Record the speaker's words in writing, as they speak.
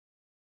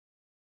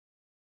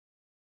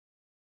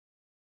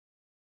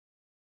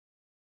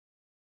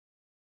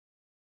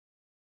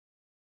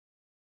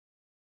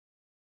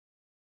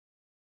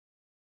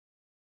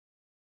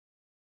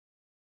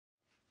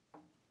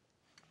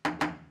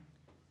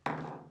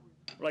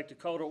I'd like to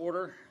call to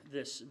order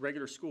this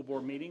regular school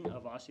board meeting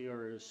of Osseo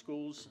Area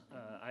Schools,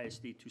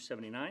 ISD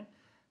 279,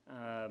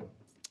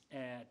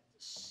 at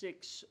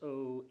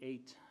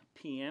 6:08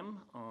 p.m.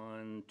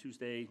 on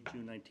Tuesday,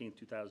 June 19th,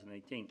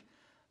 2018.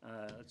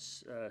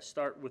 Let's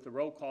start with the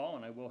roll call,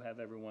 and I will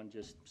have everyone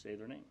just say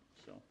their name.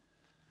 So,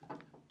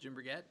 Jim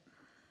Brigette.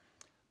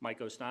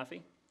 Mike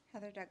O'Snaffy.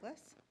 Heather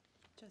Douglas.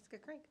 Jessica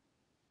Craig.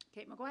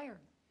 Kate McGuire.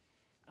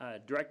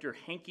 Director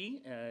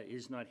Henke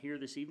is not here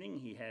this evening.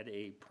 He had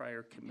a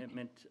prior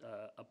commitment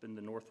up in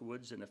the North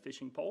Woods in a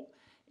fishing pole,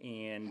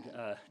 and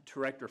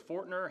Director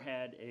Fortner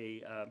had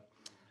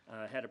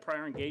a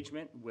prior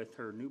engagement with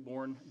her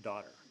newborn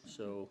daughter.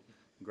 So,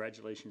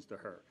 congratulations to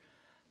her.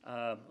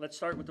 Let's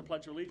start with the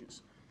Pledge of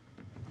Allegiance.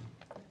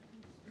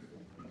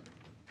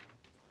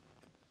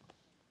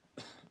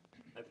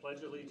 I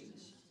pledge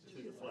allegiance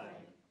to the flag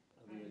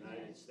of the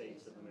United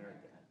States of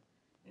America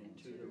and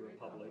to the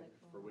republic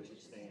for which it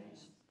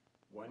stands,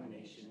 one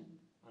nation,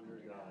 under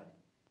God,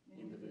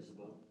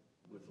 indivisible,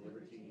 with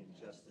liberty and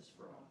justice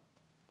for all.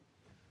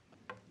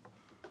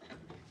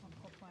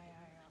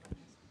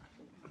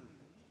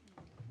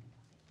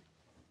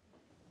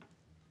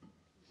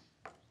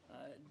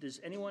 Does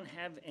anyone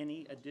have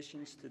any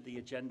additions to the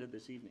agenda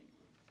this evening?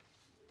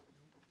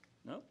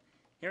 No?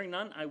 Hearing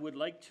none, I would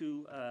like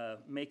to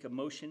make a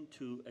motion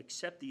to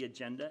accept the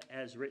agenda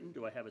as written.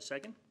 Do I have a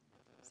second?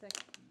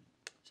 Second.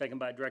 Second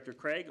by Director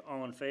Craig.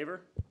 All in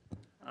favor?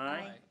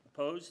 Aye.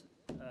 Opposed?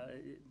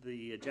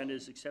 The agenda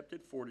is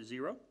accepted,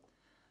 4-0.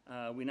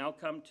 We now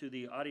come to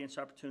the audience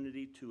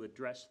opportunity to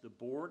address the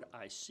board.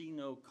 I see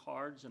no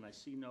cards and I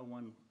see no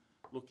one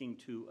looking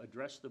to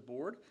address the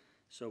board,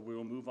 so we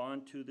will move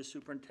on to the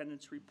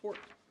superintendent's report.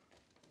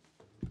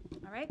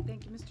 All right,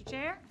 thank you, Mr.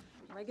 Chair.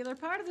 A regular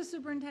part of the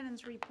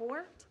superintendent's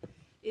report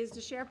is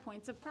to share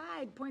points of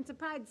pride. Points of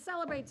pride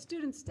celebrate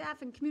students,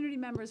 staff, and community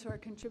members who are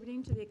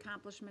contributing to the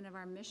accomplishment of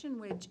our mission,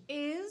 which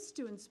is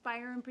to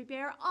inspire and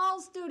prepare all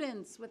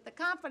students with the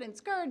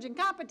confidence, courage, and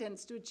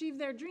competence to achieve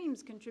their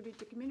dreams, contribute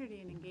to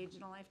community, and engage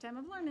in a lifetime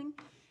of learning.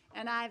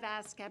 And I've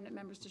asked cabinet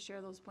members to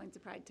share those points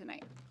of pride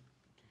tonight.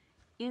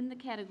 In the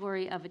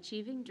category of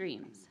achieving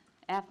dreams,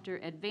 after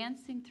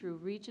advancing through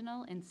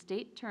regional and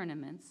state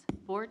tournaments,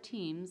 4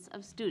 teams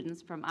of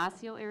students from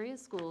Osseo area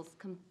schools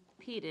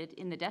competed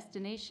in the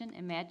Destination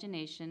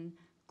Imagination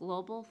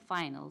Global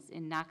Finals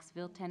in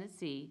Knoxville,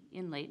 Tennessee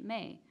in late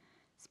May.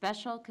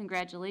 Special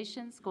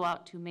congratulations go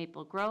out to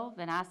Maple Grove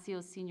and Osseo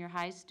Senior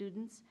High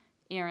students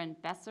Aaron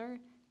Besser,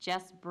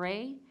 Jess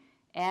Bray,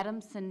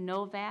 Adamson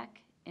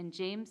Novak, and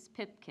James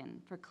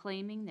Pipkin for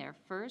claiming their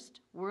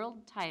first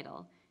world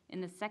title in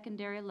the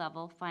secondary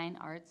level Fine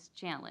Arts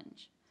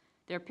Challenge.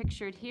 They're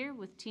pictured here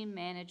with team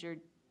manager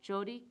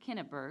Jody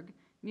Kinneberg,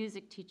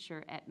 music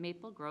teacher at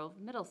Maple Grove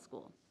Middle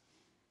School.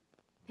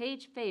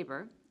 Paige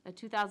Faber, a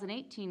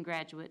 2018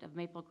 graduate of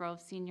Maple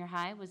Grove Senior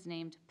High, was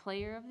named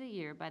Player of the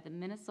Year by the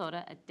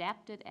Minnesota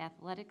Adapted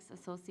Athletics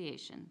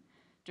Association.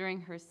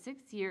 During her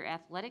 6-year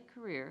athletic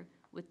career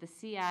with the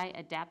CI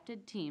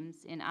adapted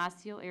teams in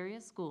Osseo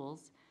area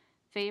schools,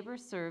 Faber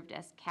served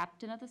as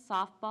captain of the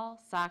softball,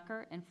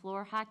 soccer, and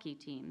floor hockey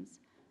teams,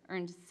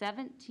 earned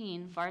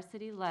 17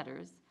 varsity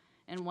letters,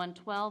 and won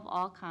 12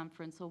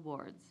 all-conference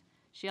awards.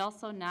 She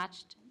also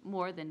notched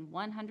more than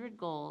 100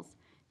 goals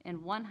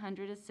and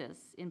 100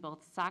 assists in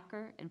both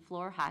soccer and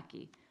floor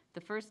hockey, the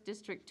first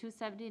District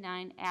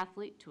 279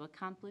 athlete to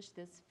accomplish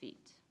this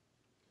feat.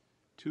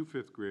 2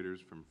 fifth graders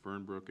from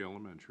Fernbrook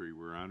Elementary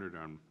were honored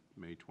on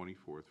May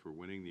 24th for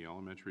winning the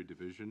elementary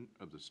division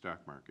of the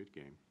stock market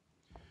game.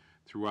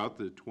 Throughout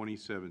the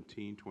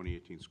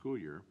 2017-2018 school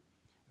year,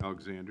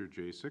 Alexander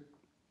Jasek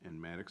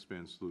and Maddox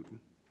Van Sluten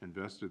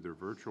invested their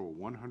virtual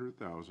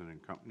 $100,000 in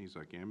companies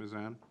like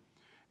Amazon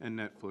and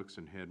Netflix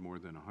and had more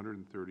than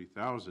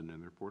 $130,000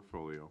 in their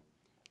portfolio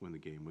when the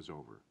game was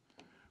over.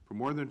 For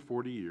more than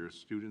 40 years,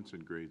 students in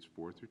grades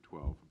 4 through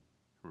 12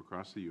 from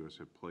across the U.S.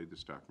 have played the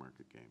stock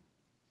market game.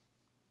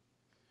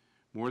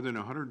 More than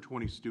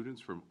 120 students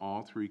from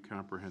all 3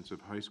 comprehensive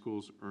high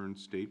schools earned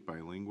state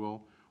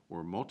bilingual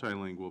or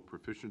multilingual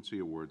proficiency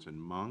awards in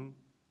Hmong,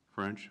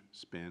 French,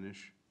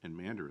 Spanish, and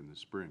Mandarin this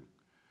spring.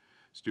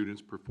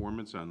 Students'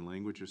 performance on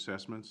language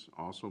assessments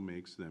also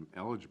makes them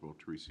eligible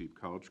to receive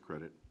college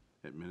credit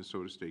at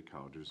Minnesota State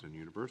colleges and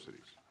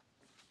universities.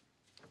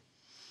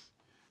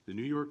 The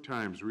New York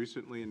Times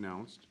recently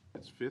announced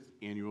its 5th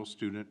annual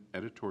student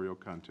editorial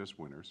contest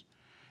winners,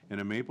 and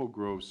a Maple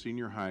Grove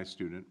Senior High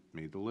student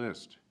made the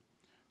list.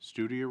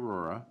 Studi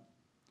Aurora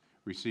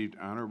received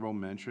honorable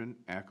mention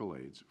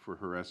accolades for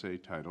her essay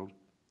titled,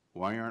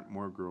 "Why Aren't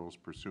More Girls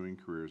Pursuing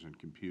Careers in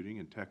Computing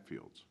and Tech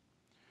Fields?"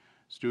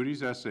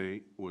 Studi's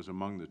essay was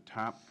among the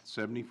top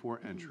 74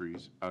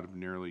 entries out of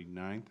nearly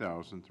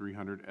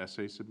 9,300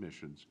 essay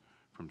submissions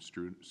from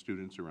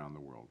students around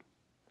the world.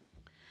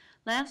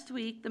 Last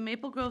week, the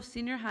Maple Grove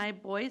Senior High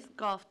boys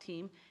golf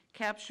team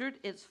captured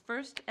its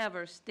first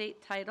ever state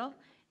title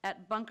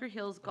at Bunker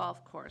Hills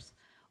Golf Course.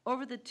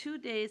 Over the 2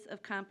 days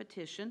of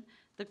competition,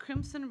 the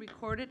Crimson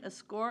recorded a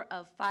score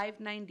of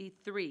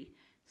 593,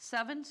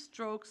 7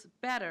 strokes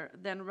better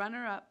than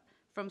runner-up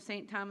from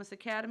St. Thomas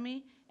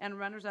Academy and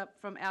runners-up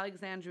from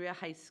Alexandria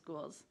High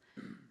Schools.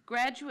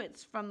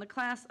 Graduates from the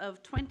class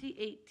of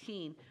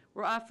 2018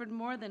 were offered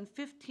more than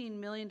 $15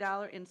 million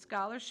in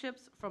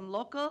scholarships from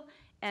local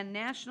and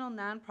national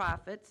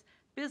nonprofits,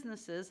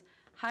 businesses,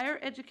 higher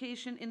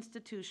education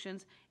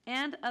institutions,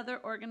 and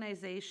other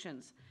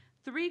organizations.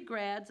 3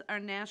 grads are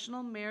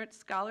National Merit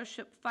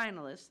Scholarship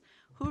finalists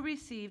who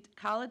received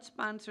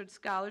college-sponsored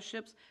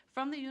scholarships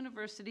from the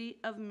University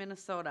of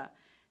Minnesota.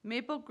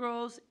 Maple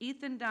Grove's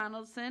Ethan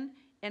Donaldson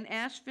and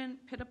Ashvin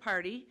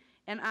Pittaparty,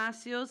 and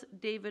Osseo's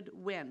David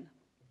Wynn.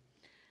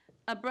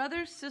 A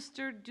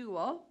brother-sister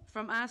duo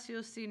from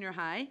Osseo Senior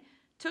High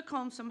took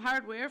home some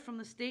hardware from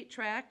the state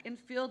track and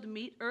field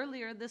meet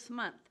earlier this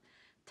month.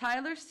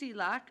 Tyler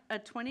Seelock, a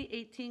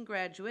 2018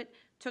 graduate,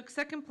 took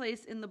second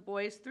place in the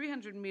boys'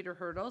 300-meter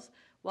hurdles,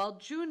 while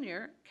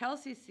junior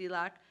Kelsey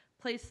Seelock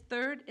placed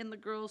third in the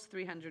girls'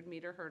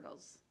 300-meter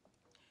hurdles.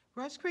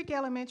 Rush Creek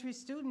Elementary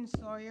student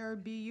Sawyer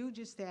B.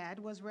 Ugestad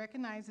was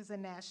recognized as a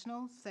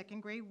national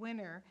second-grade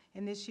winner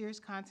in this year's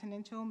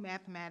Continental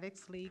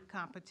Mathematics League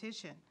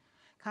competition.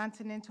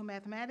 Continental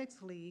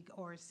Mathematics League,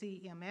 or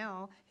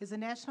CML, is a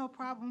national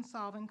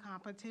problem-solving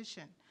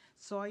competition.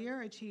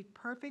 Sawyer achieved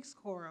perfect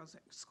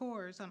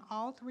scores on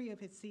all 3 of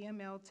his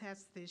CML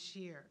tests this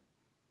year.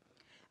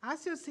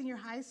 Osseo Senior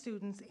High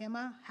students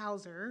Emma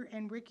Hauser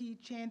and Ricky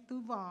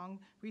Chanthuvong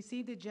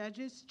received the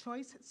Judges'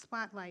 Choice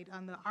Spotlight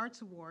on the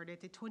Arts Award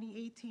at the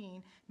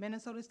 2018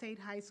 Minnesota State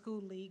High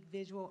School League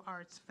Visual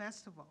Arts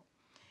Festival.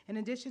 In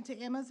addition to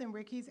Emma's and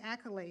Ricky's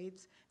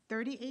accolades,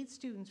 38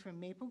 students from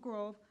Maple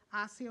Grove,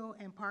 Osseo,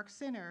 and Park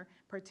Center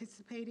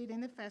participated in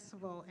the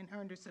festival and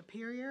earned a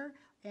Superior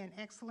and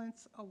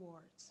Excellence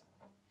Awards.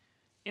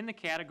 In the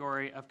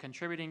category of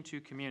contributing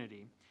to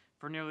community,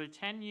 for nearly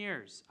 10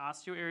 years,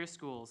 Osseo Area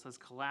Schools has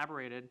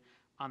collaborated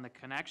on the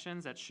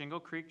Connections at Shingle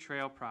Creek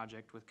Trail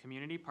project with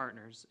community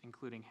partners,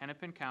 including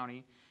Hennepin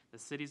County, the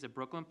cities of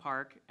Brooklyn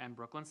Park and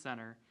Brooklyn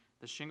Center,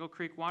 the Shingle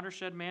Creek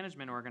Watershed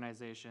Management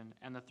Organization,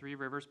 and the Three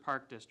Rivers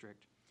Park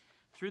District.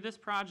 Through this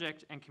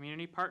project and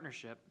community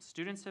partnership,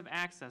 students have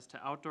access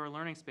to outdoor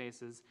learning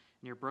spaces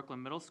near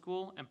Brooklyn Middle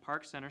School and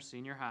Park Center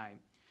Senior High.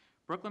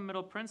 Brooklyn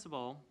Middle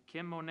Principal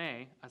Kim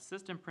Monet,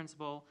 Assistant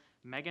Principal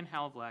Megan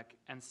Helvleck,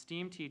 and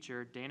STEAM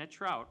teacher Dana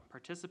Trout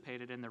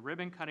participated in the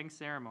ribbon-cutting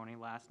ceremony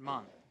last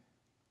month.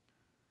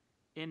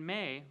 In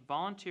May,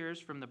 volunteers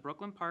from the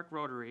Brooklyn Park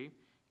Rotary,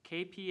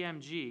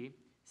 KPMG,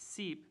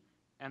 SEEP,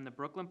 and the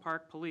Brooklyn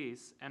Park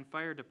Police and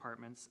Fire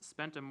Departments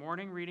spent a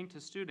morning reading to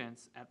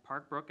students at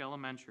Park Brook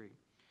Elementary.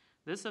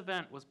 This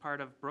event was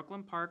part of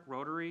Brooklyn Park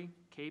Rotary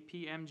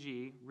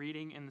KPMG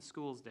Reading in the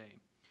Schools Day.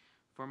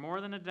 For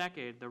more than a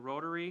decade, the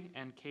Rotary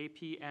and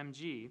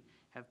KPMG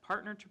have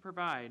partnered to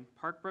provide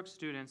Park Brook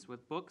students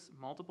with books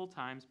multiple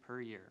times per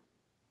year.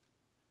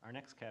 Our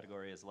next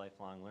category is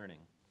lifelong learning.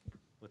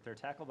 With their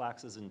tackle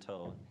boxes in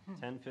tow,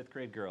 10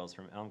 fifth-grade girls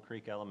from Elm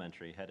Creek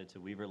Elementary headed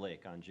to Weaver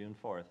Lake on June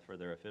 4th for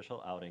their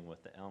official outing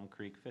with the Elm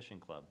Creek Fishing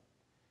Club.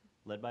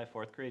 Led by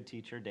 4th-grade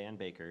teacher Dan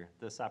Baker,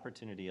 this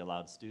opportunity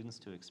allowed students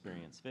to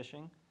experience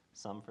fishing,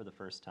 some for the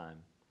first time.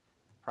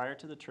 Prior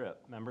to the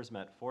trip, members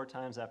met 4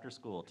 times after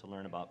school to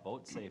learn about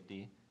boat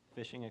safety,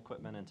 fishing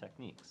equipment, and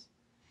techniques.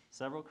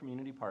 Several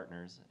community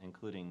partners,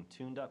 including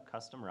tuned-up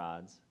custom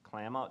rods,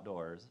 Clam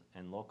Outdoors,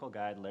 and local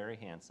guide Larry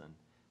Hansen,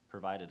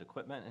 provided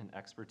equipment and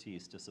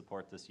expertise to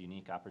support this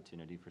unique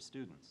opportunity for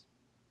students.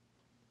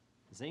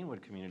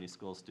 Zanewood Community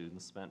School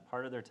students spent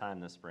part of their time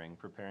this spring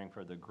preparing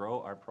for the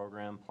Grow Our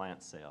Program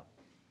plant sale.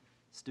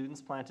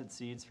 Students planted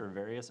seeds for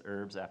various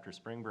herbs after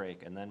spring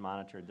break and then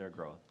monitored their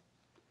growth.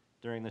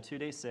 During the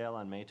 2-day sale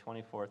on May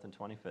 24th and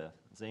 25th,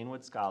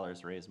 Zanewood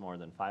scholars raised more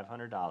than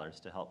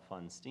 $500 to help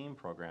fund STEAM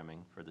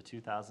programming for the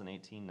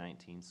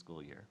 2018-19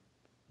 school year.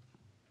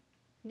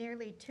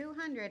 Nearly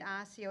 200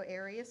 Osseo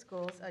area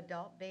schools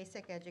adult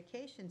basic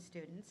education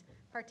students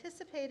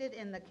participated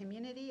in the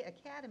Community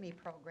Academy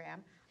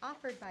program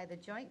offered by the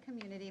Joint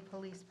Community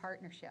Police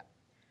Partnership.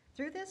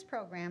 Through this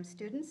program,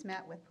 students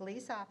met with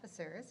police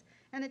officers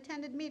and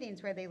attended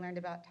meetings where they learned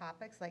about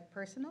topics like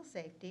personal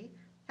safety,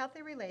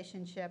 healthy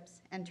relationships,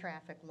 and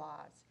traffic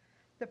laws.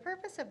 The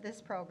purpose of this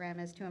program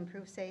is to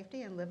improve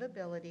safety and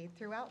livability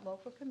throughout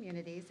local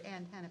communities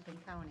and Hennepin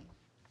County.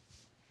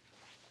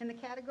 In the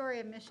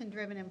category of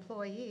mission-driven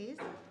employees,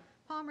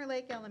 Palmer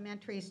Lake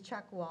Elementary's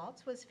Chuck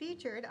Waltz was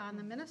featured on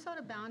the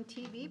Minnesota Bound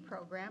TV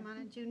program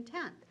on June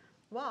 10th.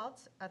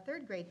 Waltz, a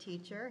 3rd-grade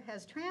teacher,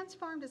 has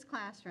transformed his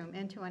classroom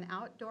into an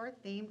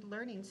outdoor-themed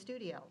learning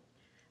studio.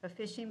 A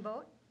fishing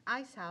boat,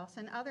 ice house,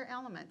 and other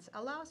elements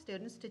allow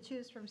students to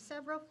choose from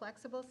several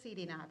flexible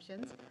seating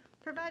options,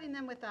 providing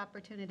them with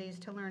opportunities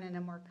to learn in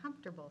a more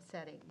comfortable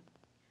setting.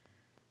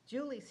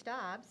 Julie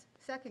Stobbs,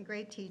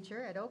 2nd-grade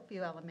teacher at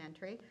Oakview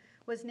Elementary,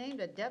 was named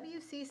a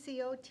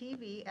WCCO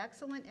TV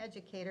Excellent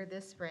Educator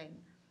this spring.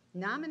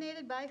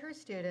 Nominated by her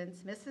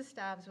students, Mrs.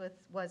 Stobbs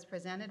was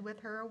presented with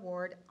her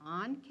award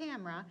on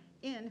camera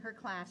in her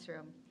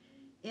classroom.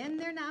 In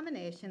their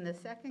nomination, the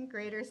 2nd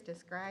graders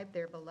described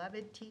their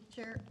beloved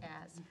teacher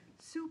as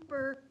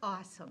super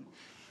awesome.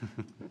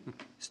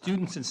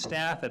 Students and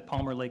staff at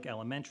Palmer Lake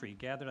Elementary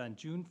gathered on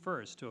June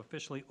 1st to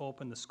officially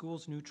open the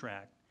school's new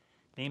track,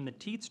 named the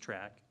Teets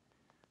Track,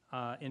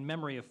 in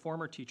memory of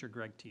former teacher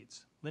Greg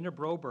Teets. Linda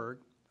Broberg,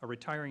 a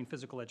retiring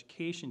physical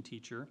education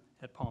teacher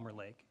at Palmer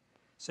Lake,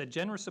 said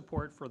generous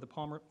support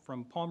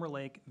from Palmer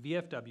Lake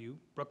VFW,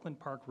 Brooklyn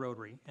Park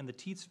Rotary, and the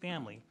Teets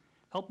family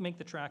helped make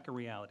the track a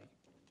reality.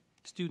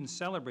 Students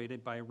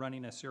celebrated by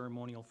running a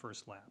ceremonial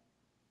first lap.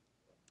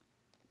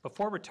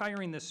 Before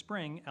retiring this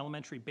spring,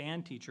 elementary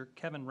band teacher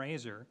Kevin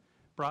Razor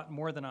brought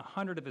more than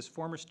 100 of his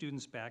former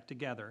students back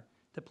together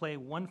to play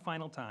one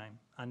final time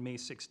on May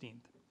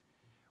 16th.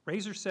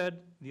 Razor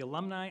said the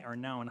alumni are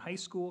now in high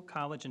school,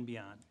 college, and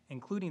beyond,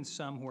 including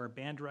some who are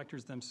band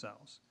directors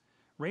themselves.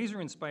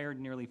 Razor inspired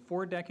nearly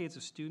 4 decades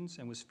of students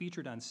and was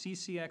featured on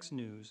CCX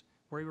News,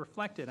 where he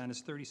reflected on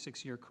his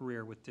 36-year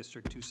career with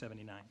District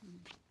 279.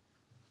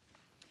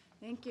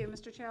 Thank you,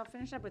 Mr. Chair. I'll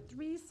finish up with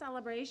 3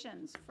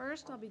 celebrations.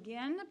 First, I'll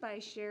begin by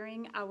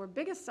sharing our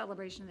biggest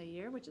celebration of the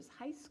year, which is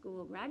high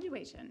school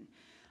graduation.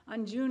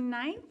 On June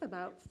 9th,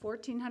 about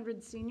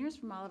 1,400 seniors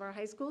from all of our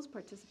high schools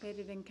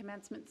participated in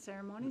commencement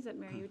ceremonies at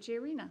Mariucci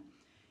Arena.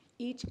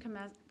 Each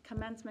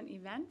commencement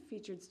event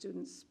featured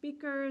student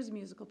speakers,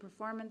 musical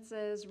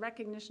performances,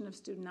 recognition of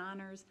student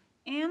honors,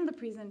 and the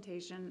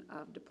presentation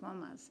of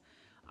diplomas.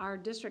 Our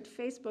district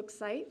Facebook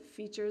site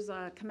features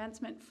a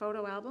commencement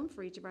photo album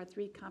for each of our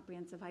 3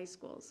 comprehensive high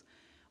schools.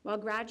 While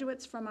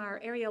graduates from our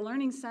area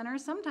learning center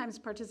sometimes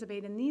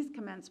participate in these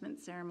commencement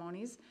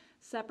ceremonies,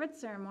 separate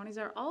ceremonies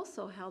are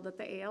also held at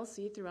the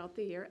ALC throughout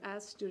the year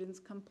as students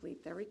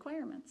complete their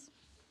requirements.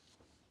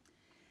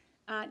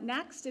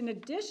 Next, in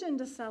addition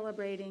to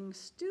celebrating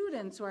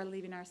students who are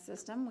leaving our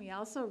system, we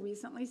also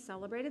recently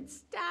celebrated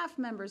staff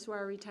members who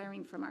are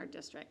retiring from our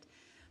district.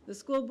 The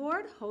school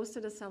board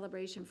hosted a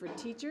celebration for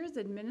teachers,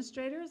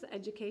 administrators,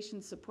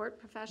 education support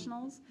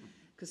professionals,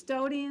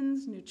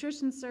 custodians,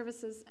 nutrition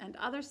services, and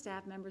other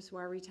staff members who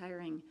are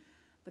retiring.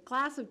 The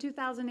class of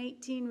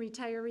 2018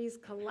 retirees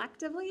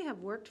collectively have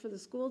worked for the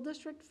school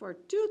district for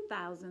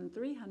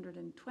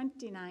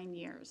 2,329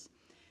 years.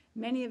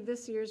 Many of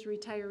this year's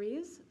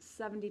retirees,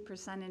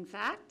 70% in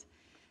fact,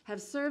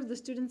 have served the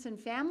students and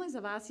families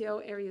of Osseo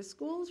area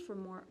schools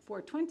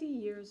for 20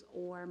 years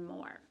or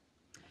more.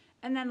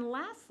 And then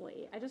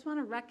lastly, I just want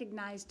to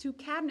recognize 2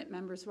 cabinet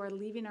members who are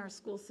leaving our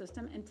school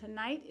system, and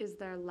tonight is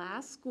their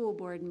last school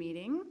board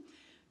meeting.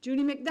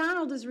 Judy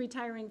McDonald is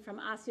retiring from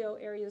Osseo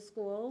area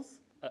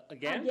schools.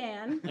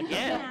 Again?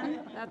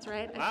 Again, that's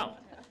right. Wow.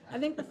 I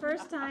think the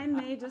first time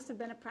may just have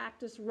been a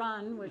practice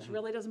run, which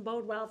really doesn't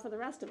bode well for the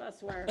rest of us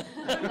who are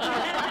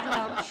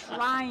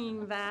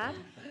trying that.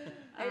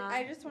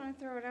 I just want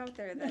to throw it out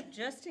there that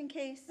just in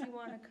case you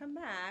want to come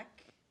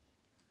back,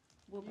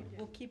 we'll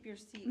keep your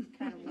seat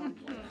kind of warm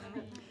for you.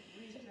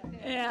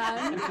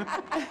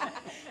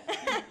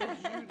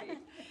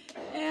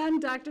 And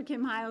Dr.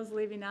 Kim Hiles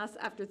leaving us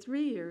after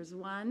 3 years,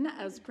 1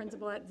 as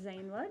principal at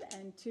Zanewood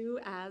and 2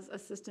 as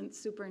assistant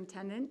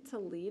superintendent to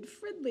lead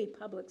Fridley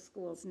Public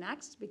Schools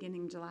next,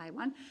 beginning July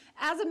 1.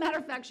 As a matter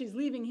of fact, she's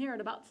leaving here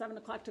at about 7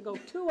 o'clock to go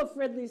to a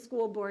Fridley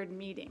school board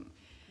meeting.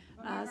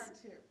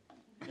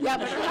 Yeah,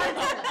 but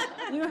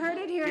you heard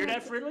it here. Hear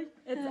that, Fridley?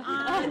 It's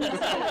on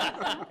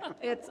tape.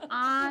 It's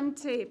on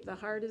tape. The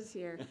heart is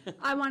here.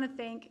 I want to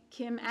thank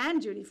Kim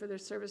and Judy for their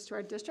service to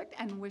our district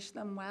and wish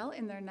them well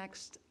in their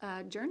next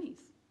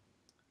journeys.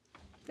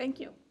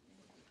 Thank you.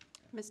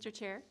 Mr.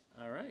 Chair.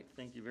 All right,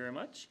 thank you very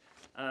much.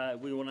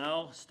 We will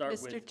now start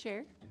with... Mr.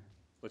 Chair.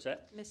 What's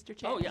that? Mr.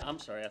 Chair. Oh, yeah, I'm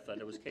sorry, I thought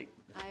it was Kate.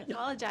 I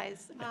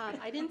apologize.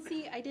 I didn't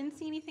see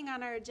anything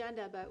on our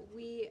agenda, but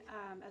we,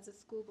 as a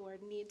school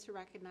board, need to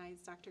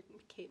recognize Dr.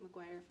 Kate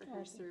McGuire for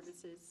her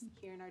services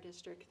here in our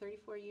district.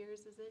 34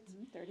 years, is it?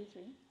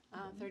 33.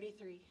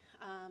 33.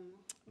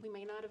 We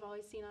may not have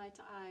always seen eye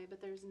to eye, but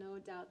there's no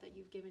doubt that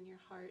you've given your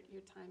heart,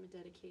 your time, and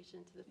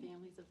dedication to the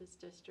families of this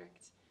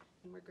district,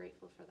 and we're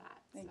grateful for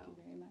that. Thank you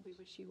very much. We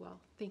wish you well.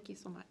 Thank you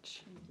so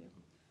much. Thank you.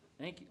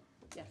 Thank you.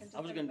 Yes.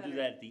 I was going to do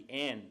that at the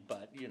end,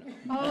 but, you know.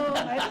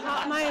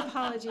 Oh, my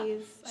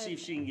apologies. See if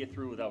she can get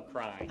through without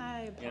crying.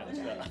 I you know,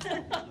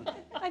 apologize.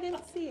 I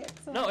didn't see it.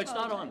 So No, it's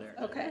not on there.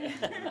 Okay.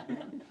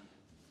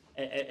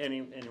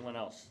 Anyone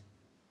else?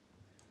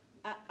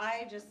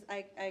 I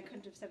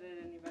couldn't have said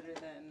it any better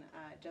than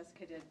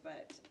Jessica did,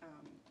 but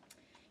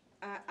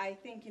I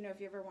think, if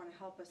you ever want to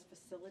help us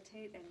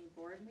facilitate any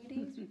board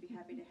meetings, we'd be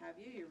happy to have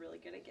you. You're really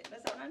good at getting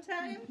us out on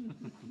time.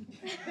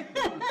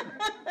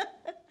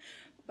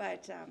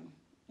 But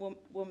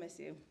we'll miss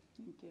you.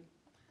 Thank you.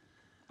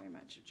 Very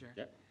much. Mr. Chair.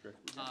 Yeah, sure.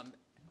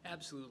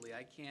 Absolutely.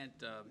 I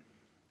can't,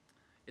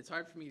 it's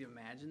hard for me to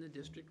imagine the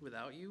district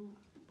without you,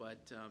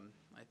 but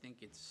I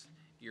think it's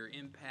your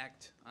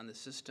impact on the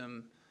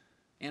system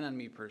and on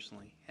me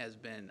personally has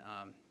been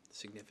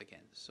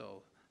significant.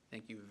 So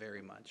thank you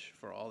very much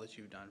for all that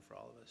you've done for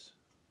all of us.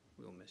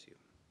 We will miss you.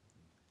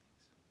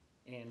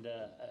 And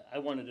I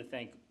wanted to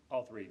thank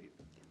all 3 of you,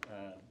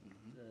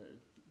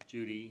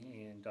 Judy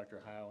and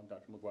Dr. Howe and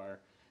Dr. McGuire.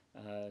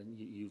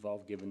 You've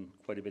all given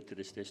quite a bit to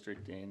this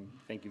district, and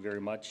thank you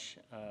very much.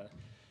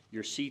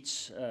 Your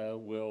seats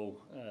will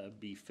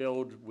be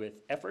filled with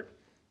effort,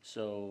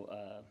 so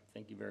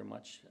thank you very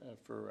much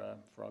for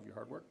all of your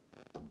hard work.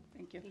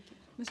 Thank you.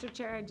 Mr.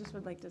 Chair, I just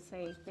would like to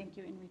say thank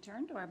you in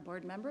return to our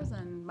board members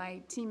and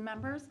my team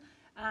members.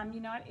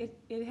 You know,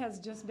 it has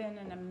just been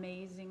an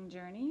amazing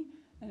journey,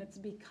 and it's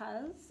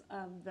because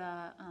of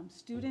the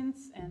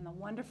students and the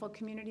wonderful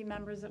community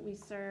members that we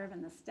serve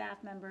and the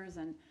staff members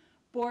and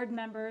board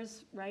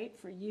members, right,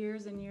 for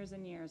years and years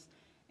and years.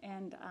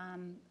 And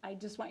I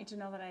just want you to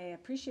know that I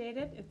appreciate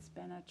it. It's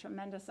been a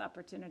tremendous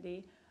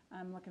opportunity.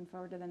 I'm looking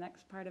forward to the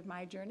next part of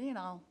my journey, and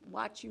I'll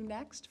watch you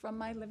next from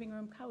my living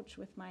room couch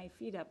with my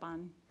feet up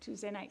on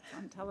Tuesday nights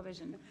on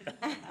television.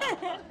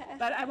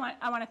 But I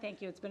want to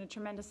thank you. It's been a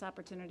tremendous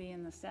opportunity,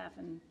 and the staff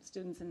and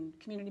students and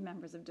community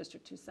members of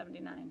District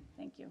 279.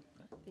 Thank you.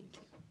 Thank you.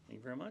 Thank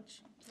you very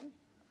much.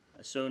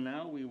 So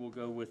now we will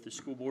go with the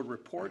school board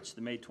reports, the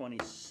May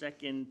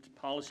 22nd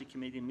Policy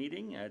Committee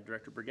meeting.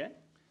 Director Burgett.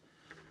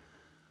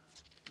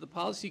 The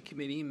Policy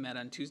Committee met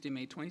on Tuesday,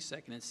 May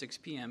 22nd at 6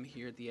 p.m.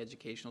 here at the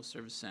Educational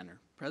Service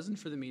Center. Present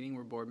for the meeting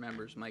were board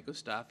members Mike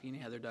Ostafi and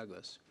Heather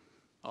Douglas.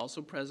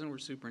 Also present were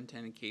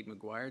Superintendent Kate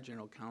McGuire,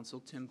 General Counsel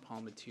Tim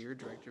Palmatier,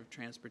 Director of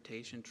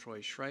Transportation Troy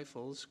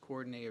Schreifels,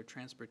 Coordinator of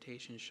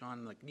Transportation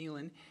Sean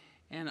McNeelan,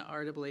 and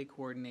RAA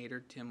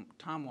Coordinator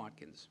Tom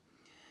Watkins.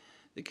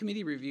 The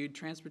committee reviewed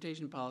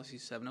Transportation Policy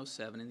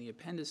 707 and the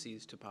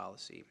appendices to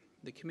policy.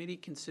 The committee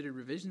considered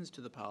revisions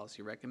to the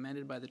policy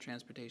recommended by the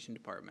Transportation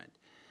Department.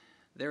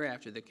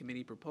 Thereafter, the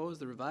committee proposed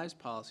the revised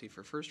policy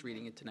for first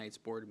reading at tonight's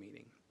board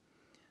meeting.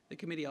 The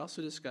committee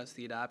also discussed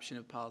the adoption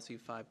of Policy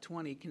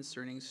 520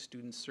 concerning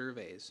student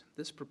surveys.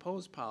 This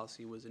proposed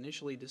policy was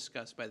initially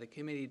discussed by the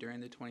committee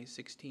during the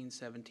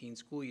 2016-17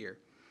 school year.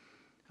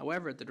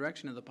 However, at the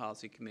direction of the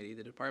Policy Committee,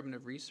 the Department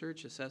of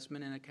Research,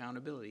 Assessment, and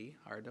Accountability,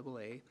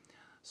 RAA,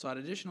 sought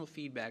additional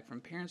feedback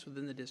from parents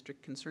within the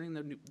district concerning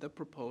the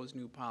proposed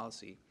new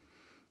policy.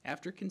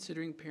 After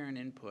considering parent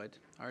input,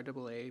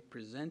 RAA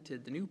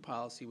presented the new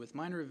policy with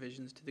minor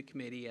revisions to the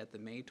committee at the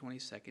May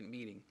 22nd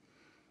meeting.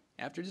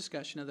 After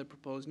discussion of the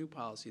proposed new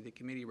policy, the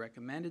committee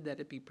recommended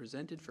that it be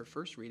presented for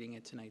first reading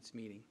at tonight's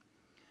meeting.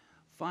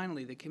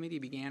 Finally, the committee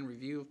began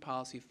review of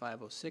Policy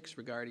 506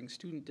 regarding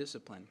student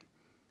discipline.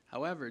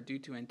 However, due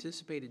to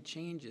anticipated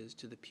changes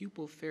to the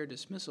Pupil Fair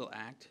Dismissal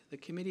Act, the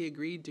committee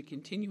agreed to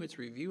continue its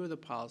review of the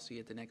policy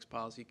at the next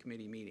Policy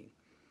Committee meeting.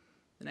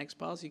 The next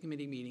Policy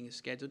Committee meeting is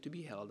scheduled to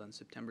be held on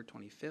September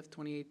 25th,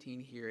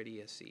 2018 here at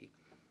ESC.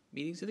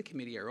 Meetings of the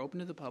committee are open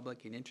to the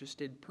public, and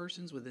interested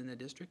persons within the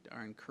district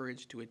are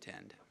encouraged to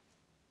attend.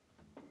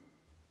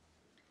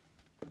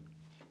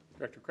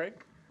 Director Craig.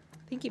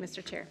 Thank you,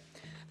 Mr. Chair.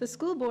 The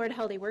school board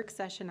held a work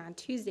session on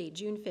Tuesday,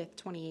 June 5th,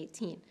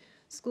 2018.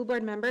 School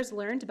board members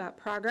learned about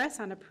progress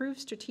on approved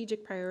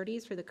strategic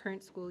priorities for the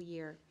current school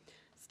year.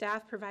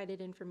 Staff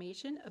provided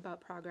information about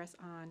progress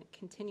on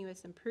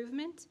continuous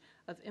improvement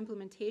of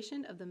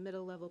implementation of the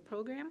middle level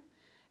program,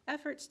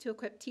 efforts to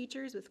equip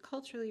teachers with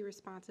culturally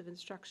responsive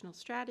instructional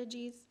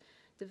strategies,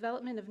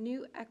 development of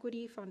new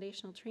equity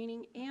foundational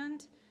training,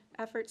 and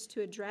efforts to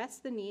address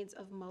the needs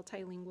of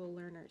multilingual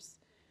learners.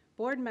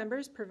 Board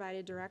members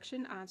provided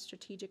direction on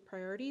strategic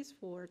priorities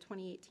for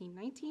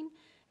 2018-19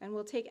 and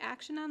will take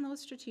action on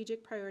those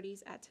strategic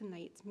priorities at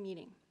tonight's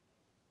meeting.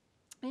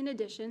 In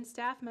addition,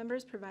 staff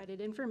members provided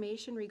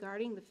information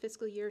regarding the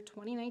fiscal year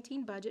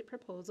 2019 budget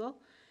proposal,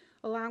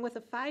 along with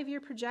a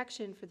 5-year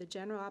projection for the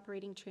General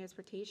Operating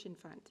Transportation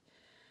Fund,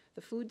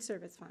 the Food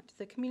Service Fund,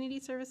 the Community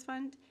Service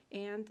Fund,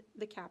 and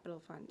the Capital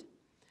Fund.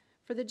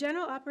 For the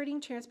General Operating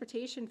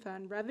Transportation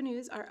Fund,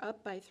 revenues are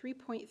up by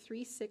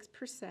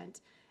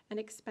 3.36% and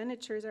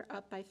expenditures are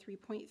up by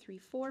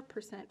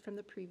 3.34% from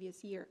the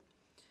previous year.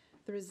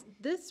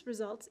 This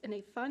results in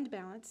a fund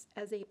balance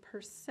as a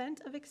percent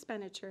of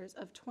expenditures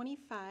of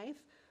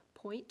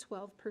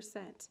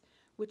 25.12%,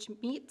 which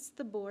meets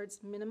the board's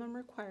minimum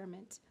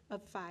requirement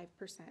of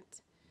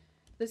 5%.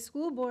 The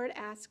school board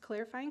asked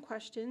clarifying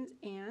questions,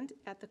 and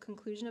at the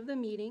conclusion of the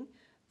meeting,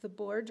 the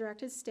board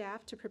directed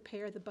staff to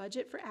prepare the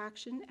budget for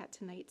action at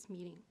tonight's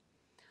meeting.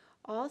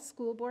 All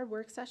school board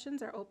work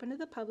sessions are open to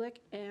the public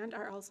and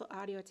are also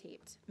audio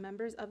taped.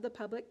 Members of the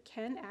public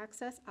can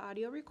access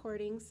audio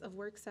recordings of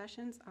work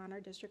sessions on our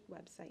district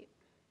website.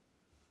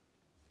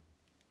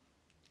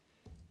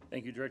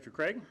 Thank you, Director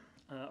Craig.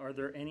 Are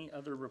there any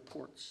other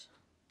reports?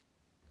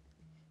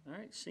 All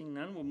right, seeing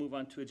none, we'll move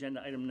on to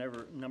agenda item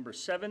number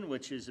 7,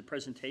 which is a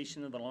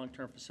presentation of the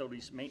long-term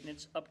facilities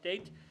maintenance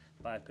update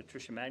by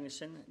Patricia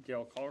Magnuson,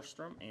 Daryl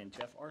Karlstrom, and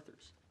Jeff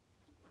Arthurs.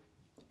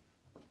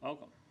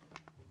 Welcome.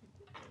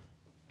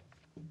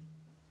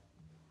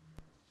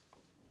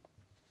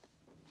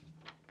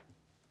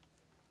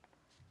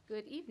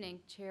 Good evening,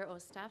 Chair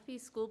Ostafi,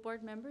 school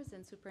board members,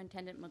 and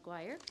Superintendent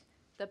McGuire.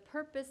 The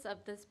purpose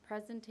of this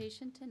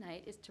presentation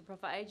tonight is to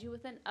provide you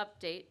with an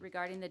update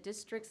regarding the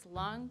district's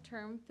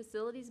long-term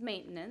facilities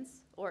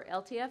maintenance, or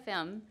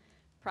LTFM,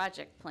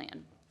 project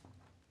plan.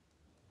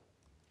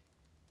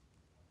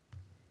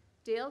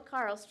 Dale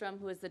Carlstrom,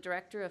 who is the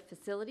Director of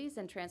Facilities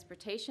and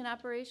Transportation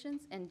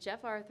Operations, and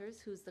Jeff Arthurs,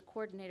 who's the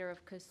Coordinator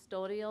of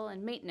Custodial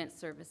and Maintenance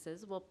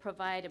Services, will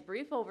provide a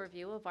brief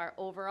overview of our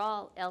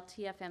overall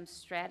LTFM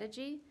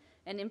strategy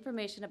and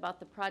information about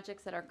the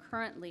projects that are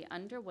currently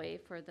underway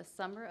for the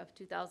summer of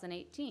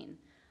 2018.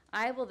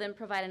 I will then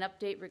provide an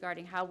update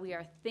regarding how we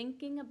are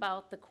thinking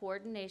about the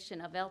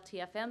coordination of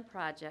LTFM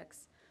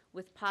projects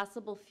with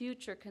possible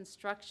future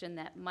construction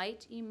that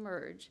might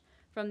emerge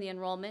from the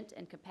enrollment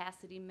and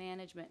capacity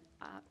management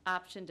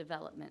option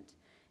development.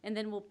 And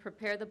then we'll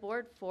prepare the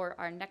board for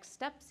our next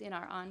steps in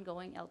our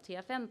ongoing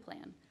LTFM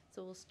plan.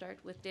 So we'll start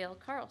with Dale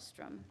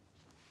Carlstrom.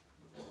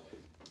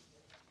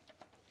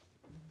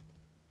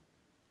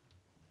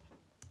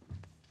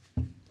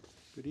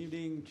 Good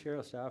evening, Chair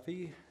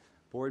Ostafi,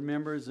 board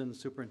members, and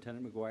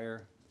Superintendent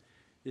McGuire.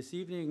 This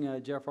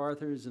evening, Jeff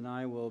Arthurs and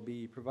I will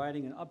be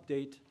providing an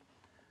update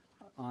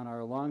on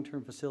our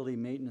long-term facility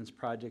maintenance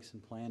projects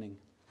and planning.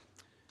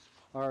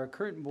 Our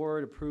current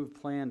board-approved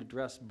plan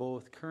addressed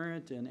both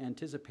current and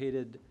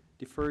anticipated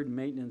deferred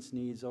maintenance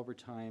needs over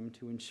time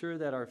to ensure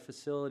that our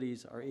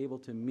facilities are able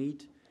to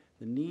meet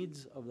the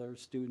needs of their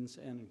students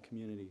and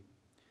community.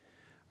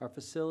 Our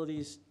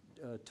facilities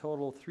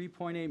total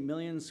 3.8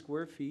 million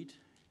square feet,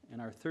 and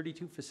our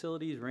 32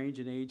 facilities range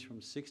in age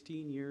from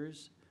 16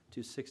 years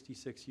to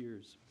 66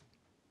 years.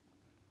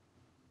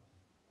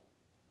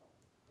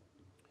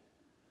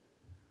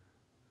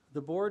 The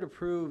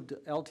board-approved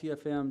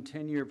LTFM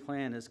 10-year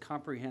plan is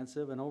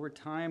comprehensive and over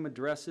time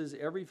addresses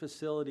every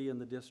facility in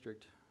the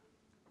district.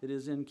 It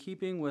is in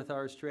keeping with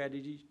our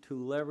strategy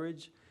to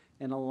leverage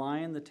and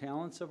align the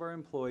talents of our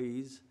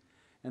employees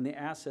and the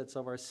assets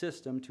of our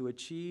system to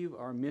achieve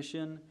our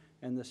mission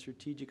and the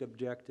strategic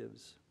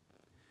objectives.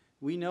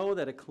 We know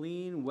that a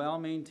clean,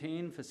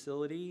 well-maintained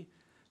facility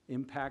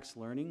impacts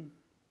learning.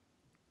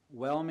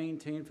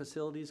 Well-maintained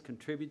facilities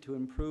contribute to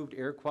improved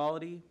air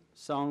quality,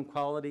 sound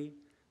quality,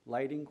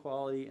 lighting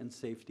quality, and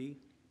safety.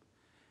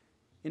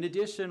 In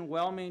addition,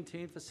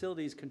 well-maintained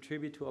facilities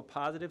contribute to a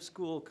positive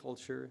school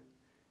culture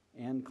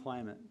and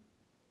climate.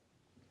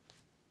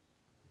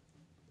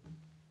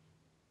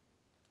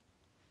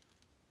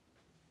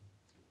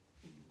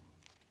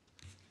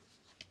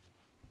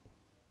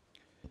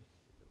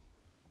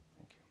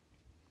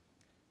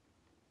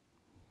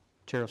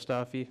 Chair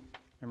Ostafi,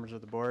 members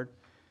of the board,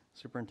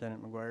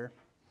 Superintendent McGuire.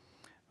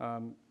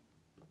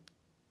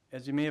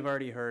 As you may have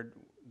already heard,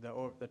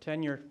 the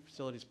 10-year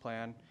facilities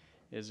plan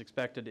is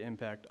expected to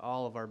impact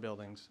all of our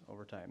buildings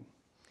over time.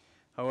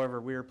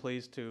 However, we are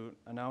pleased to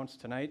announce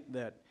tonight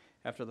that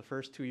after the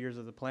first 2 years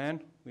of the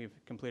plan, we've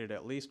completed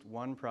at least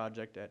one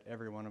project at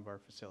every one of our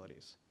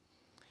facilities.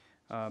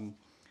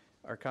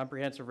 Our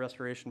comprehensive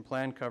restoration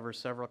plan covers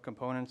several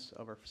components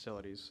of our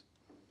facilities.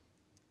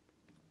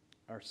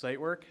 Our site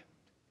work,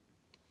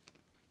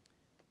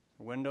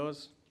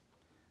 windows,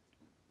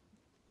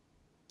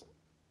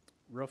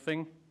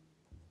 roofing,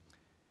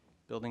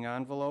 building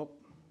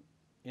envelope,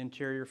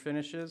 interior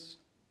finishes,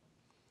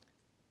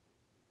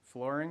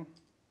 flooring,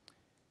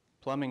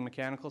 plumbing,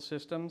 mechanical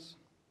systems,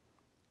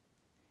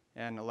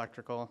 and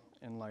electrical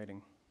and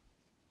lighting.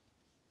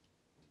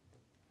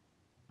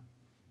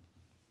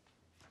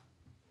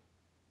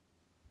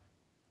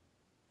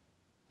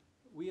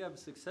 We have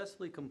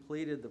successfully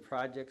completed the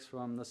projects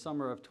from the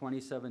summer of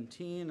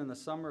 2017, and the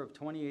summer of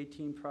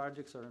 2018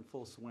 projects are in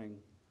full swing.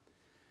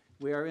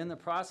 We are in the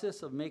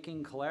process of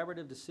making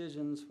collaborative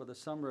decisions for the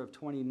summer of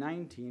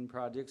 2019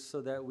 projects so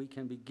that we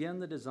can begin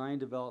the design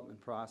development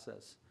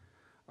process.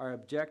 Our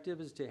objective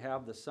is to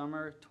have the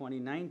summer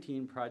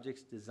 2019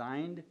 projects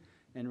designed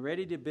and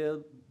ready to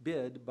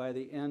bid by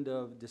the end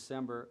of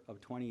December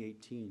of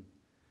 2018.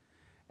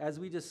 As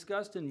we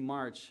discussed in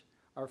March,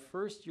 our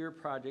first year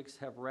projects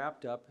have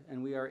wrapped up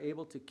and we are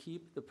able to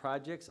keep the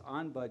projects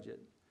on budget.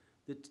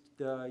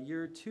 The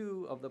year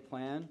 2 of the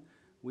plan,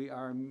 we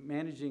are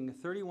managing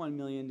 $31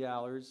 million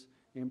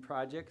in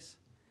projects,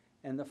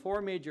 and the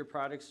 4 major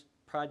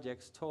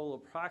projects total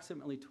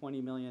approximately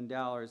 $20 million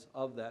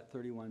of that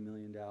 $31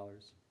 million.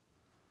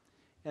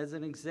 As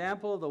an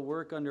example of the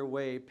work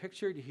underway,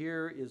 pictured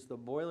here is the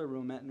boiler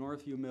room at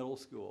Northview Middle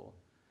School.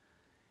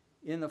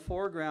 In the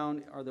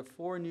foreground are the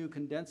 4 new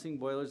condensing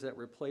boilers that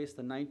replace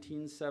the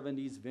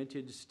 1970s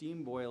vintage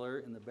steam boiler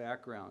in the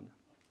background.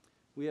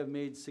 We have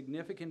made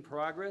significant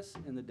progress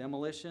in the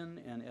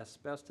demolition and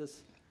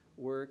asbestos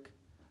work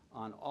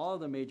on all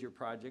of the major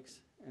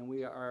projects, and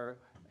we are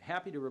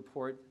happy to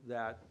report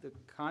that the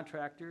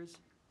contractors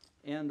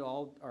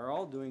are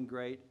all doing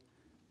great,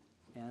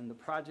 and the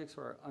projects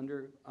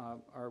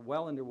are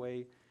well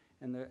underway,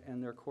 and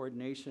their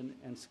coordination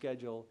and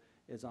schedule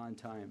is on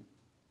time.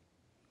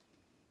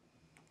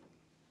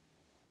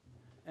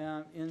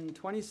 In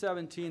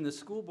 2017, the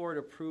school board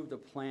approved a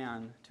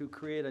plan to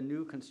create a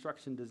new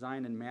construction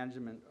design and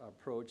management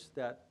approach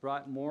that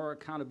brought more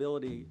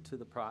accountability to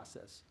the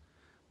process.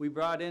 We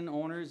brought in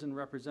owners and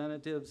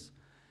representatives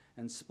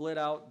and split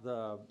out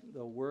the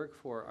work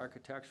for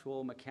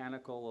architectural,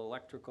 mechanical,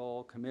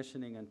 electrical,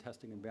 commissioning, and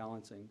testing and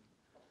balancing.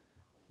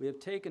 We have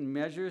taken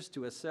measures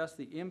to assess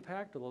the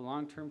impact of the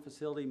long-term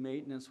facility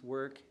maintenance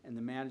work and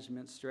the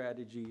management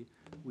strategy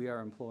we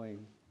are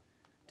employing.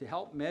 To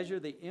help measure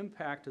the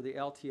impact of the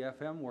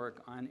LTFM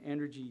work on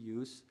energy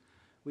use,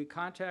 we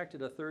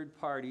contacted a third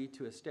party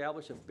to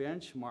establish a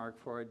benchmark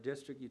for our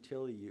district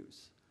utility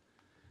use.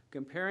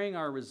 Comparing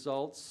our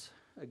results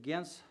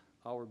against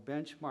our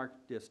benchmark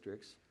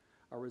districts,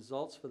 our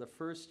results for the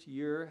first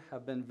year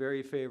have been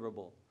very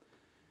favorable.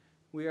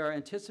 We are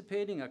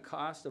anticipating a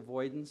cost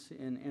avoidance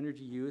in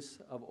energy use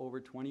of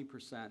over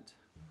 20%,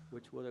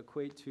 which would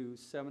equate to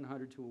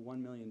 $700,000 to $1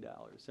 million.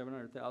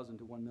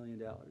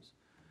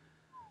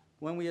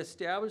 When we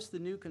established the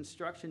new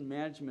construction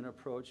management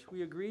approach,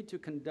 we agreed to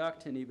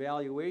conduct an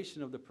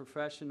evaluation of the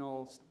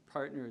professional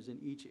partners in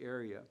each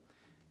area.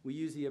 We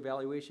use the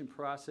evaluation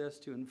process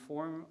to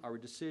inform our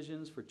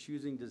decisions for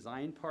choosing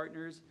design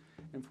partners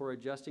and for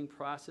adjusting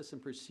process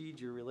and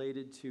procedure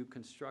related to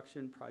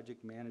construction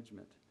project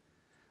management.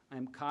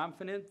 I'm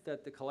confident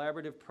that the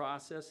collaborative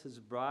process has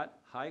brought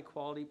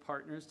high-quality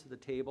partners to the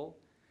table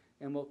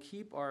and will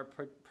keep our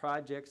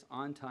projects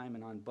on time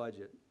and on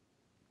budget.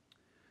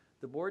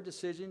 The board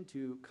decision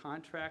to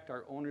contract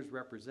our owner's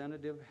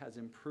representative has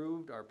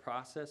improved our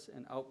process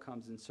and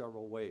outcomes in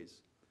several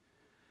ways.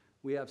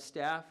 We have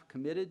staff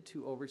committed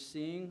to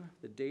overseeing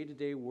the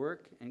day-to-day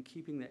work and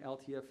keeping the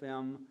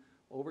LTFM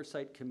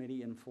Oversight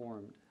Committee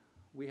informed.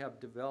 We have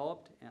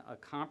developed a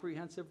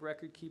comprehensive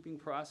record-keeping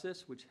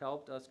process which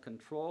helped us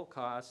control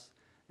costs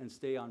and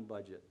stay on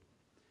budget.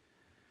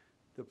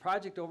 The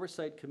Project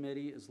Oversight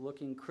Committee is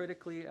looking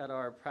critically at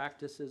our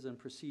practices and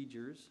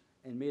procedures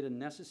and made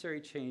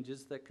necessary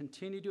changes that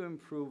continue to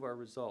improve our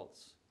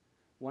results.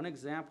 One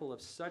example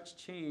of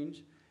such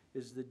change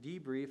is the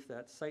debrief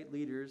that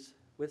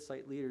with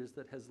site leaders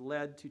that has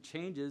led to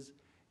changes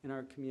in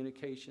our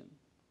communication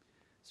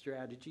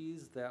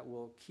strategies that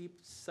will keep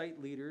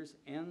site leaders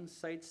and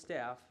site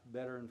staff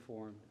better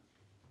informed.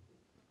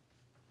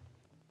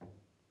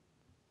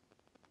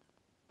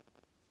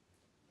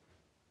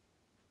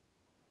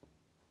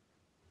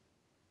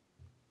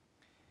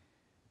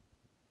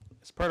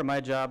 As part of my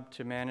job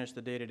to manage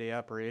the day-to-day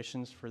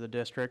operations for the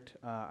district,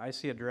 I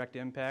see a direct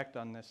impact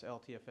on this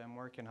LTFM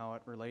work and how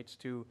it relates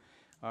to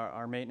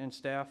our maintenance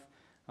staff.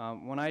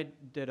 When I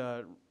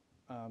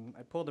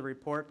pulled a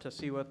report to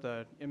see what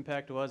the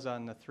impact was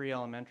on the 3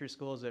 elementary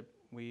schools that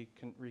we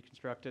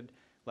reconstructed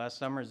last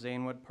summer,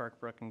 Zanewood,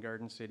 Parkbrook, and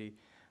Garden City.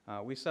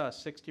 We saw a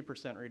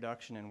 60%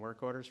 reduction in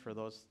work orders for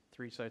those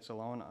 3 sites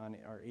alone on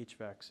our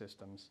HVAC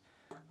systems.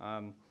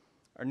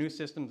 Our new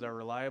systems are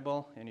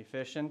reliable and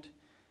efficient.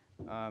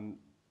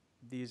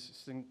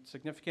 These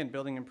significant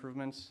building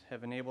improvements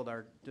have enabled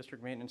our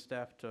district maintenance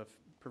staff to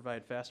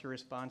provide faster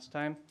response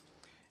time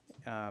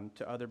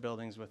to other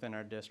buildings within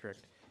our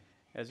district.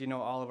 As you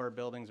know, all of our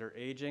buildings are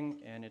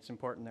aging, and it's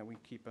important that we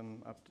keep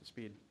them up to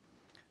speed.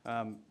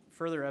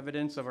 Further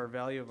evidence of our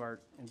value of our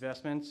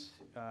investments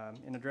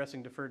in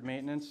addressing deferred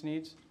maintenance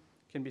needs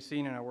can be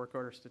seen in our work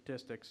order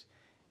statistics.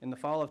 In the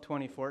fall of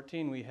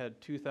 2014, we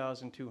had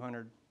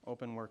 2,200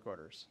 open work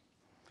orders.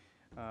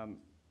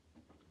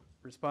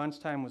 Response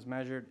time was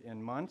measured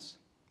in months,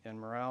 and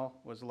morale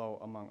was low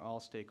among all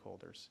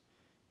stakeholders,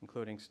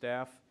 including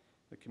staff,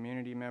 the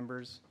community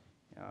members,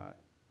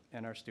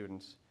 and our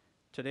students.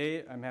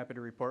 Today, I'm happy to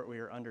report we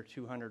are under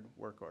 200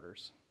 work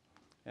orders.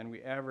 And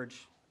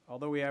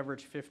although we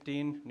average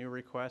 15 new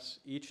requests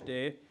each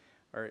day,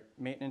 our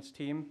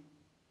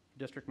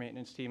district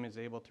maintenance team is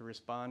able to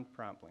respond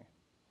promptly.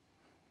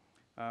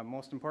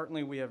 Most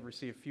importantly, we have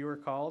received fewer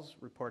calls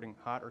reporting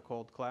hot or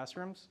cold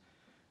classrooms,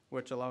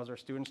 which allows our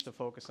students to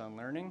focus on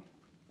learning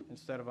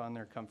instead of on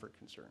their comfort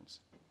concerns.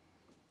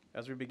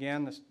 As we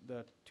began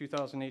the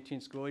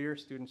 2018 school year,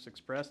 students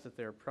expressed that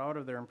they are proud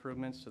of their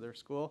improvements to their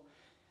school,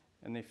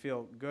 and they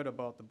feel good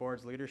about the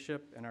board's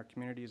leadership and our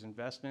community's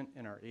investment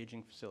in our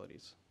aging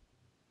facilities.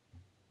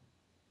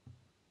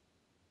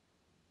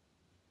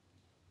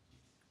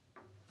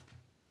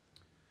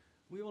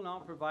 We will now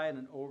provide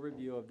an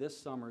overview of this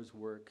summer's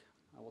work.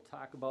 I will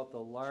talk about the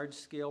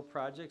large-scale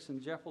projects,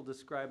 and Jeff will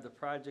describe the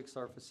projects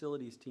our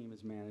facilities team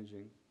is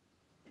managing.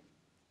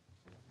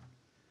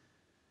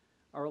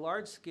 Our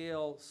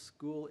large-scale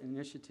school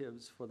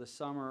initiatives for the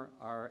summer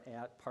are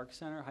at Park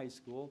Center High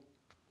School,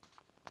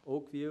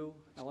 Oakview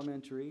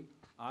Elementary,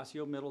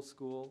 Osseo Middle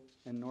School,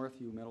 and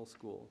Northview Middle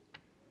School.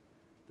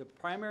 The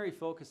primary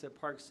focus at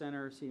Park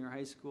Center Senior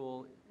High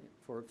School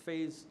for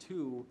Phase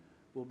 2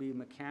 will be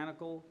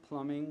mechanical,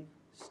 plumbing,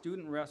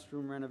 student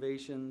restroom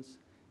renovations,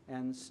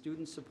 and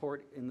student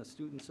support in the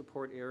student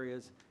support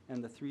areas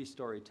and the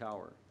 3-story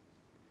tower.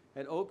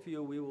 At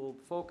Oakview, we will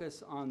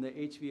focus on the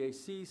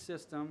HVAC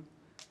system,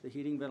 the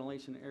heating,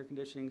 ventilation, air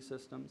conditioning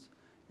systems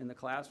in the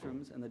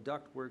classrooms, and the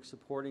ductwork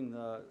supporting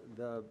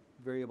the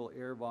variable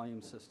air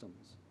volume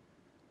systems.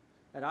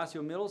 At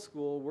Osseo Middle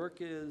School, work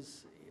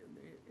is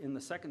in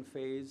the second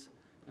phase,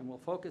 and we'll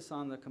focus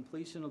on the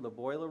completion of the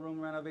boiler room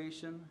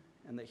renovation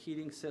and the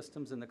heating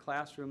systems in the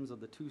classrooms of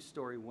the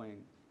 2-story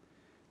wing.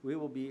 We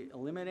will be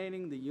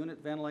eliminating the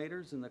unit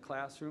ventilators in the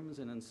classrooms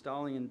and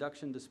installing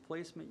induction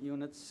displacement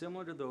units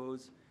similar to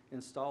those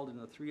installed in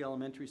the 3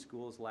 elementary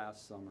schools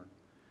last summer.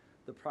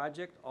 The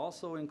project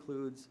also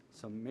includes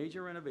some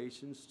major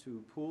renovations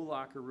to pool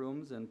locker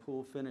rooms and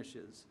pool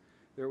finishes.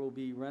 There will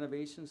be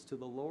renovations to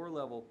the lower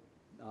level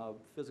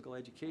physical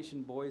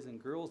education boys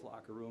and girls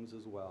locker rooms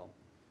as well.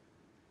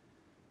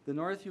 The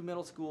Northview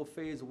Middle School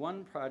Phase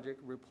 1 project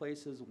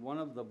replaces one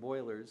of the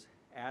boilers,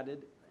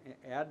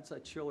 adds a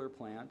chiller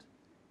plant,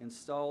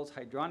 installs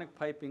hydronic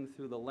piping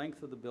through the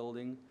length of the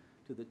building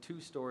to the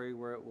 2-story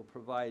where it will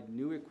provide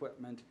new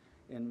equipment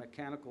in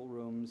mechanical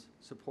rooms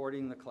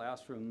supporting the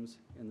classrooms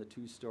in the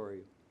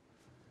 2-story.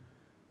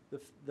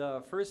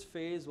 The first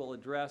phase will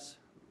address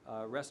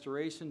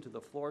restoration to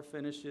the floor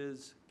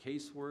finishes,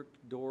 casework,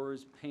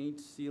 doors, paint,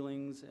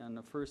 ceilings, and on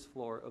the first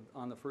floor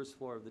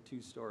of the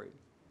 2-story.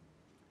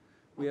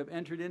 We have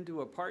entered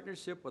into a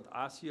partnership with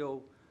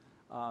Osseo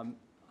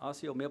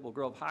Maple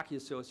Grove Hockey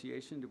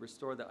Association to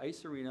restore the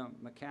ice arena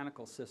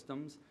mechanical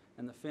systems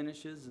and the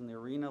finishes in the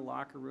arena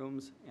locker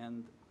rooms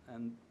and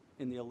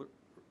in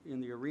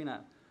the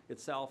arena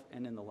itself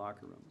and in the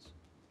locker rooms.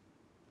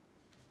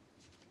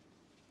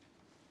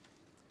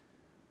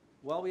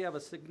 While we have a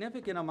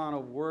significant amount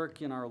of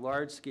work in our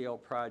large-scale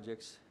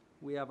projects,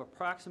 we have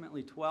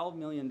approximately $12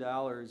 million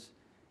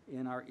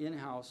in our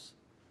in-house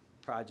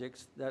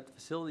projects that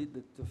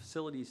the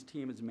facilities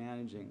team is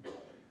managing.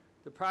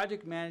 The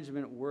project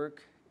management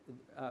work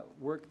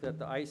that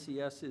the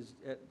ICS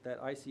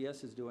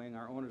is doing,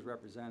 our owner's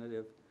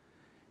representative,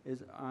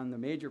 is on the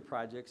major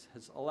projects,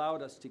 has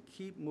allowed us to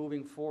keep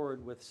moving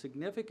forward with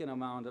significant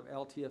amount of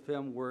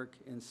LTFM work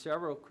in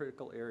several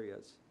critical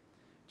areas.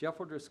 Jeff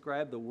will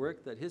describe the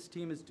work that his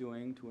team is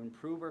doing to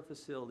improve our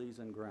facilities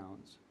and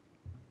grounds.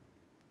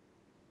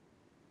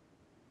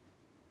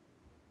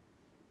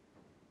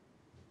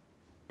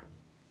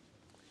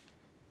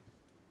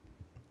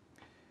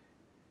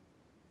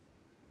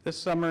 This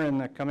summer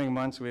and the coming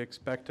months, we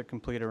expect to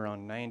complete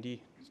around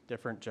 90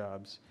 different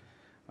jobs.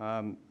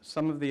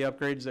 Some of the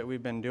upgrades that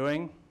we've been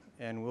doing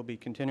and we'll be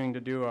continuing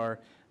to do are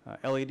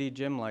LED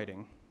gym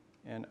lighting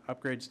and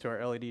upgrades to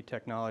our LED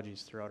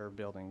technologies throughout our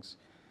buildings.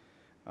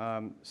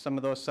 Some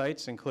of those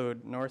sites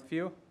include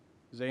Northview,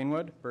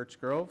 Zanewood, Birch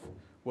Grove,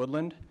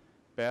 Woodland,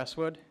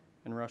 Basswood,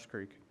 and Rush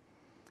Creek.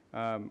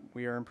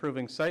 We are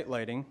improving site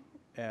lighting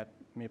at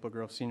Maple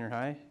Grove Senior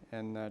High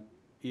and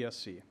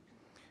ESC.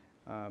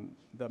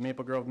 The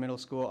Maple Grove Middle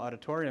School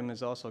auditorium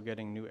is also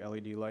getting new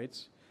LED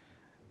lights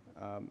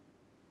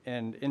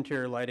and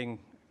interior lighting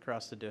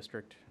across the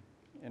district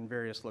in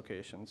various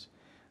locations.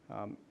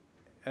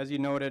 As you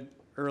noted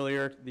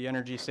earlier, the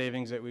energy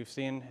savings that we've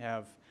seen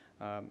have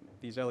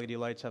these LED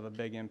lights have a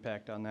big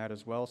impact on that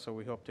as well, so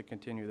we hope to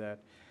continue that.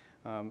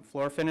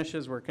 Floor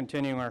finishes, we're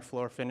continuing our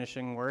floor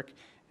finishing work,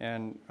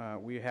 and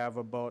we have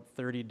about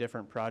 30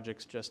 different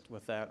projects just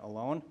with that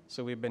alone.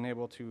 So we've been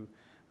able to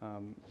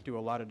do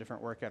a lot of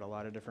different work at a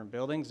lot of different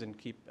buildings and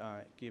keep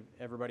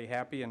everybody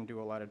happy and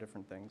do a lot of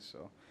different things.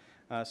 So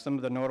some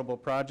of the notable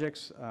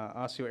projects,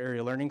 Osseo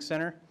Area Learning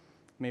Center,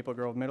 Maple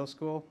Grove Middle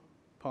School,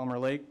 Palmer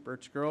Lake,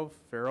 Birch Grove,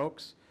 Fair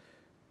Oaks,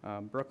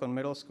 Brooklyn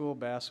Middle School,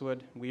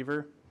 Basswood,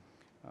 Weaver.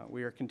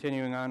 We are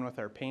continuing on with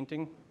our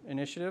painting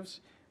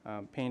initiatives,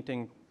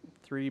 painting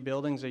 3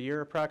 buildings a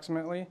year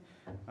approximately,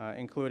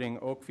 including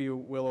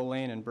Oakview, Willow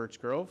Lane, and Birch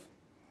Grove,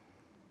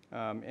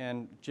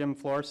 and gym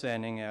floor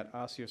sanding at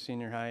Osseo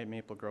Senior High,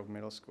 Maple Grove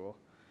Middle School.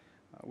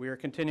 We are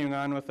continuing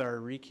on with our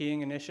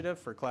rekeying initiative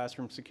for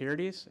classroom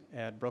securities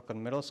at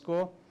Brooklyn Middle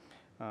School.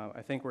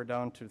 I think we're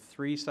down to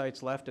 3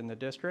 sites left in the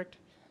district,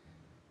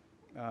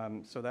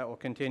 so that will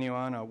continue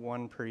on a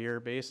 1 per year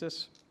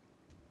basis.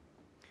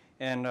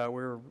 And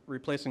we're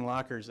replacing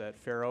lockers at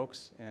Fair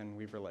Oaks and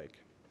Weaver Lake.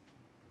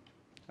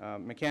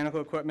 Mechanical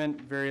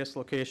equipment, various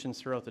locations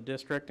throughout the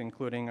district,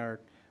 including our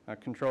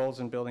controls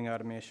and building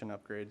automation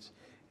upgrades.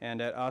 And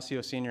at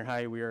Osseo Senior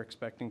High, we are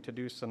expecting to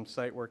do some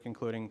site work,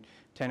 including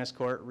tennis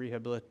court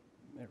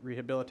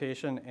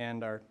rehabilitation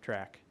and our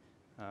track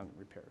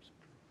repairs.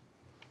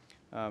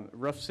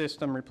 Roof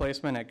system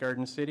replacement at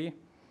Garden City.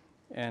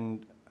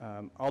 And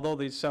although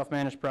these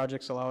self-managed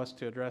projects allow us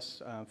to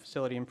address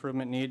facility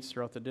improvement needs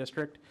throughout the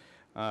district,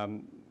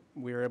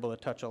 we are able to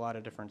touch a lot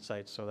of different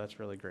sites, so that's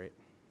really great.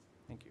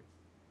 Thank you.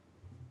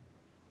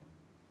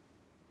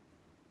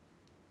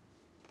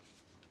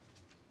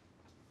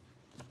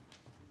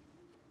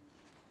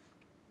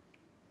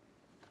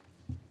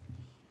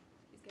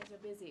 These guys are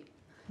busy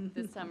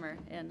this summer,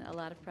 and a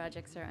lot of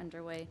projects are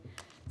underway.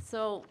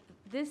 So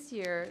this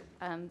year,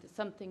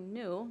 something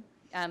new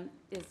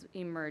is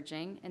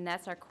emerging, and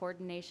that's our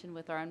coordination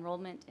with our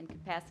Enrollment and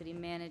Capacity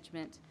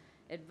Management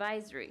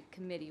Advisory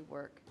Committee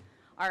work.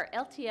 Our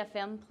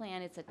LTFM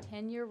plan, it's a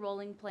 10-year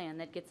rolling plan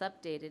that gets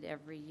updated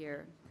every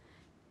year.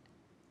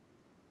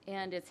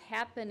 And it's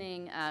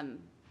happening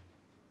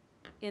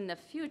in the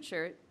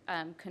future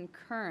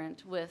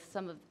concurrent with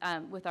some of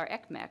with our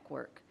ECMAC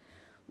work.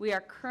 We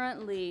are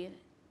currently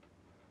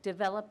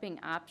developing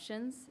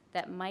options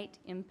that might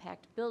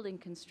impact building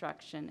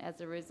construction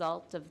as a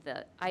result of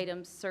the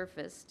items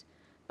surfaced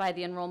by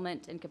the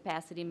Enrollment and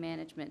Capacity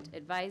Management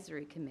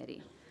Advisory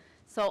Committee.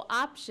 So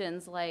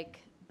options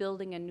like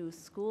building a new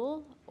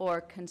school or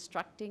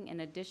constructing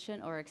an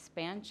addition or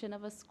expansion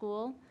of a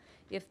school.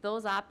 If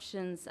those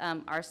options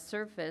are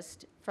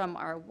surfaced from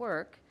our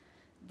work,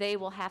 they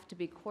will have to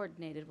be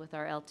coordinated with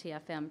our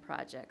LTFM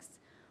projects.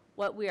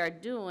 What we are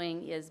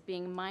doing is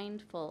being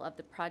mindful of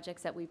the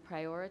projects that we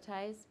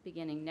prioritize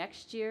beginning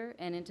next year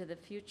and into the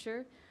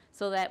future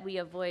so that we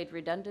avoid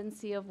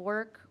redundancy of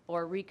work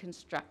or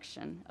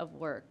reconstruction of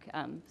work.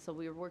 So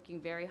we are working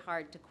very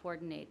hard to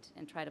coordinate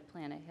and try to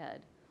plan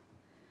ahead.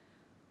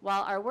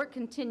 While our work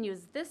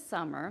continues this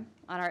summer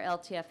on our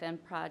LTFM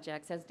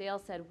projects, as Dale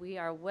said, we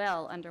are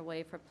well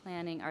underway for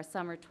planning our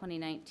summer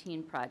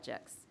 2019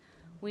 projects.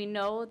 We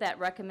know that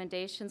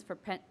recommendations for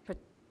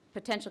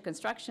potential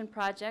construction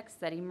projects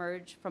that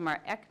emerge from our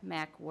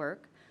ECMAC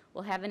work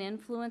will have an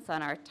influence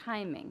on our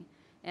timing.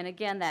 And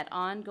again, that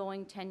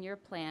ongoing 10-year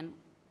plan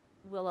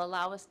will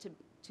allow us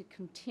to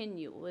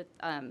continue with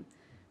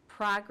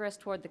progress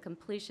toward the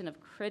completion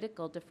of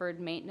critical deferred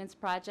maintenance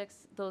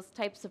projects, those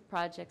types of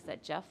projects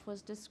that Jeff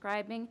was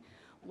describing,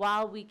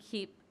 while we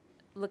keep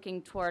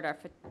looking toward our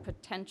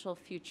potential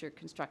future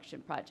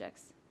construction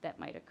projects that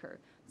might occur.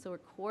 So we're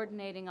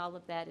coordinating all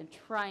of that and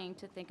trying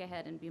to think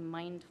ahead and be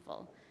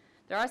mindful.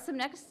 There are some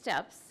next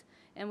steps,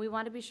 and we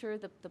want to be sure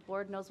that the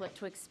board knows what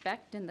to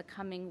expect in the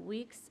coming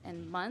weeks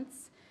and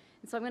months.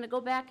 And so I'm going to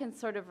go back and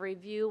sort of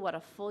review what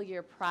a full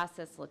year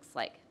process looks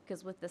like,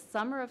 because with the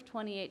summer of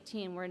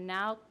 2018, we're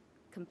now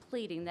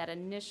completing that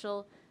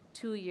initial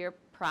 2-year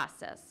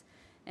process.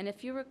 And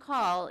if you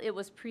recall, it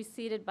was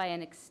preceded by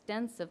an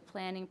extensive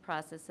planning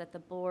process that the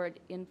board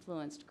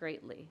influenced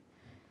greatly.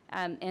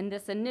 And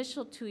this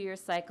initial 2-year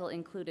cycle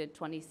included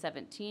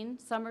 2017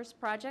 summer's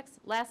projects,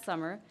 last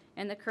summer,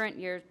 and the current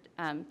year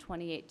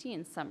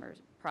 2018 summer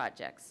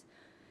projects.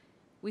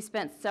 We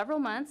spent several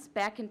months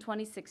back in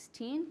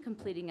 2016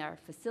 completing our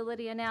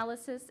facility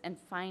analysis and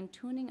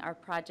fine-tuning our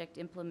project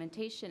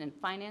implementation and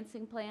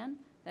financing plan.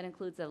 That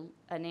includes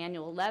an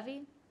annual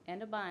levy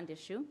and a bond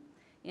issue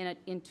in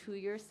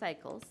 2-year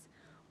cycles.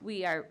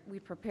 We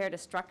prepared a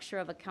structure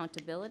of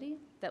accountability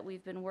that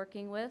we've been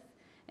working with,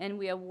 and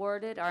we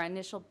awarded our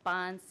initial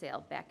bond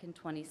sale back in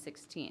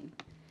 2016.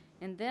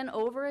 And then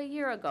over a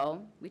year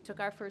ago, we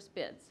took our first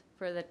bids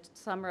for the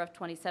summer of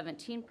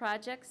 2017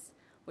 projects,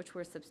 which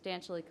were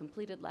substantially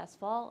completed last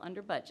fall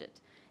under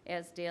budget,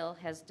 as Dale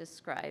has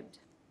described.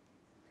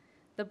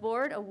 The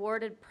board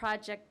awarded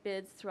project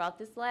bids throughout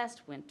this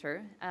last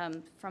winter,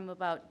 from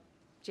about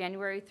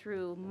January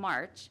through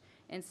March,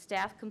 and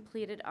staff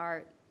completed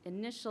our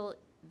initial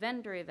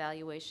vendor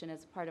evaluation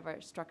as part of our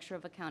structure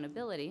of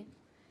accountability.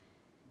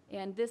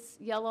 And this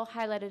yellow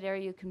highlighted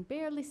area, you can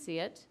barely see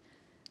it,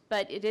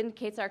 but it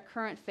indicates our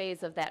current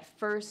phase of that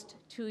first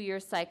 2-year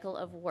cycle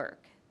of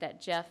work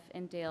that Jeff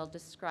and Dale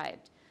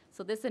described.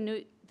 So this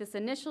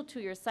initial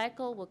 2-year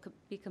cycle will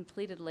be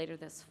completed later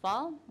this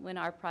fall when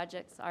our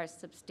projects are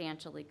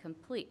substantially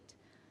complete.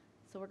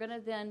 So we're going to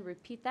then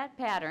repeat that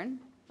pattern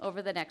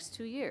over the next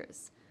 2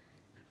 years.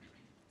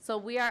 So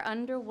we are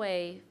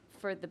underway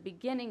for the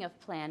beginning of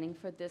planning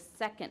for this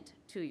second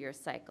 2-year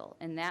cycle,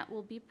 and that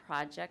will be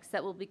projects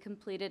that will be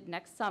completed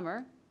next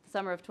summer,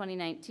 summer of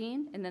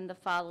 2019, and then the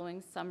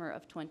following summer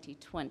of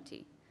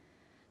 2020.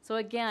 So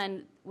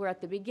again, we're at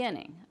the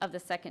beginning of the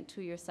second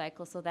 2-year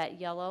cycle, so that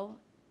yellow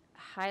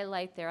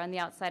highlight there on the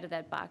outside of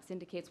that box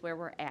indicates where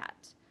we're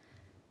at.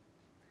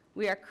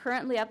 We are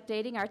currently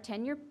updating our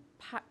 10-year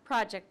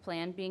project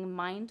plan, being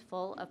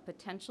mindful of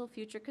potential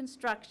future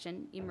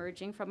construction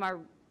emerging from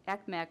our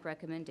ECMAC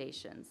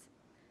recommendations.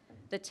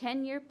 The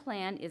 10-year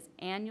plan is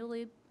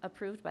annually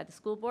approved by the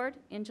school board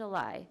in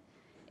July,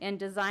 and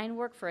design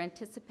work for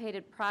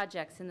anticipated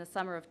projects in the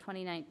summer of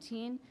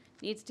 2019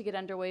 needs to get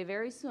underway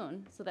very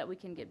soon so that we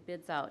can get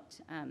bids out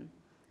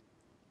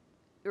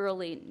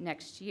early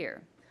next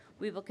year.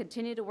 We will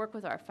continue to work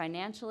with our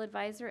financial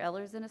advisor,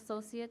 Ehlers &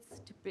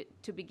 Associates,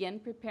 to begin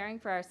preparing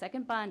for our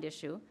second bond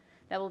issue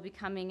that will be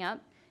coming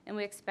up, and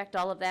we expect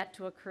all of that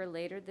to occur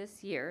later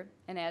this year.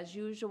 And as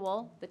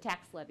usual, the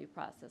tax levy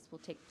process will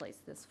take place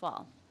this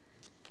fall.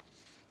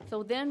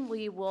 So then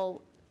we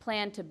will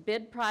plan to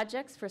bid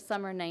projects for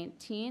summer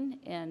 19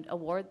 and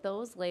award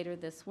those later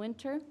this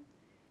winter.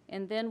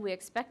 And then we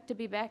expect to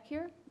be back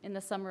here in the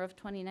summer of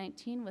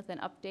 2019 with an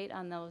update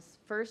on those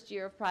first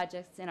year of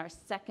projects in our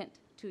second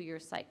 2-year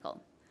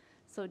cycle.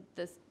 So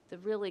the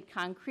really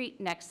concrete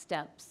next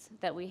steps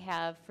that we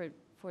have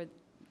for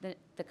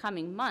the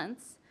coming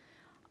months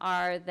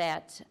are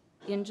that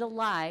in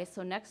July,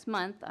 so next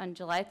month on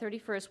July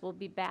 31st, we'll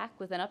be back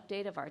with an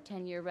update of our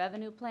 10-year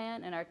revenue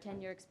plan and our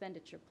 10-year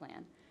expenditure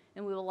plan.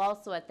 And we will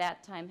also at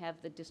that time have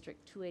the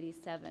District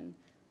 287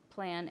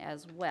 plan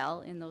as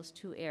well in those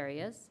 2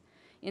 areas.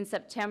 In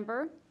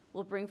September,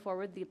 we'll bring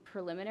forward the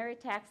preliminary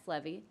tax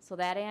levy. So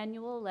that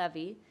annual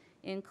levy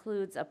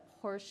includes a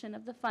portion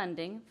of the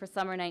funding for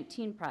summer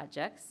 19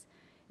 projects.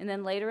 And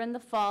then later in the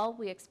fall,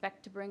 we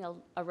expect to bring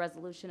a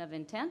resolution of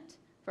intent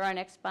for our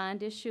next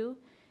bond issue.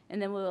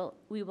 And then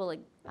we will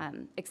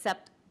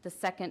accept the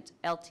second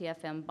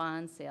LTFM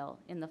bond sale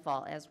in the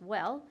fall as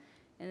well.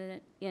 And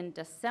then in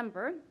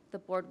December, the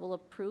board will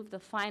approve the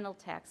final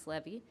tax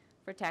levy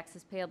for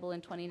taxes payable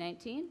in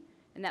 2019,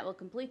 and that will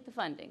complete the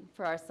funding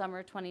for our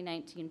summer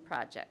 2019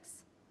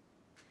 projects.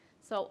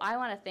 So I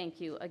want to thank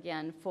you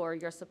again for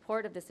your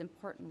support of this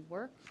important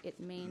work. It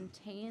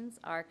maintains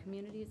our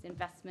community's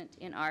investment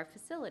in our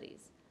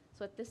facilities.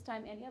 So at this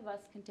time, any of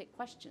us can take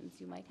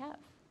questions you might have.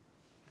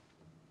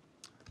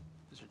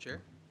 Mr.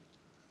 Chair?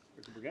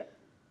 Dr. Burgett?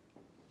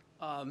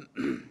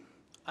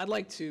 I'd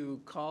like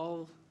to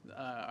call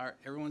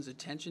everyone's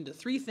attention to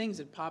 3 things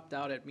that popped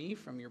out at me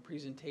from your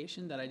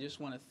presentation that I just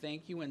want to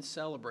thank you and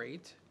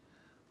celebrate.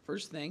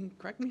 First thing,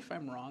 correct me if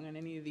I'm wrong on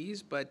any of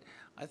these, but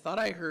I thought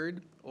I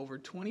heard over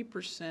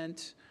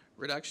 20%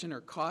 reduction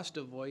or cost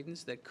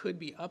avoidance that could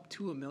be up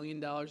to $1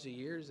 million a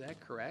year. Is that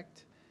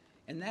correct?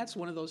 And that's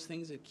one of those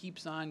things that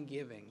keeps on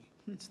giving.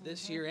 It's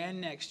this year and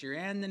next year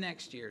and the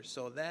next year.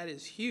 So that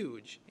is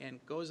huge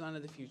and goes on to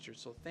the future.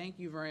 So thank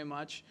you very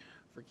much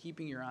for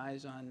keeping your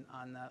eyes on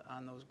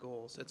those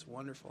goals. That's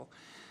wonderful.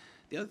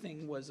 The other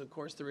thing was, of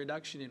course, the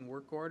reduction in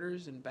work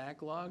orders and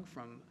backlog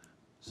from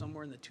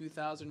somewhere in the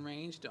 2,000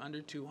 range to under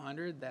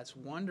 200. That's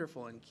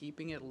wonderful, and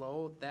keeping it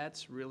low,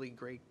 that's really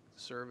great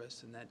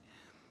service, and that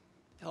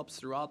helps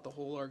throughout the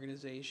whole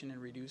organization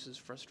and reduces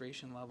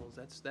frustration levels.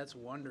 That's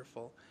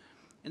wonderful.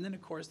 And then,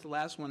 of course, the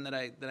last one that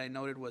I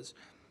noted was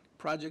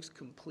projects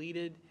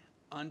completed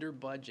under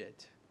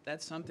budget.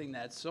 That's something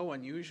that's so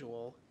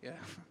unusual, yeah,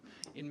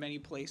 in many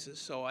places.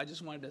 So I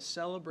just wanted to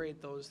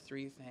celebrate those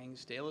 3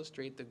 things to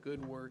illustrate the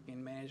good work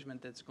in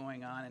management that's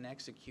going on and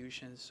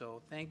execution.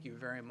 So thank you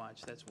very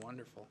much. That's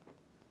wonderful.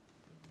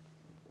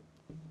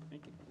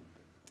 Thank you.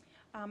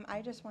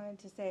 I just wanted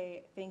to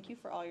say thank you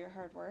for all your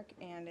hard work,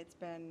 and it's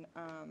been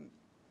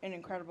an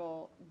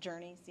incredible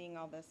journey seeing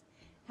all this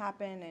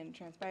happen and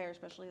transpire,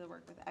 especially the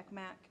work with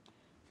ECMAC,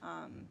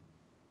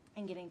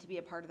 and getting to be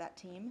a part of that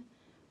team.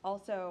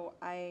 Also,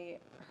 I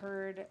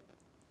heard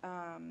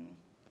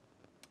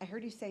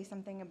you say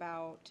something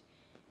about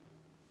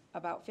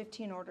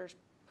 15 orders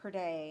per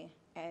day,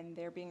 and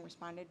they're being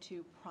responded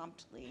to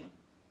promptly.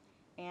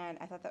 And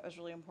I thought that was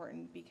really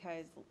important,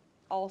 because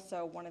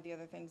also one of the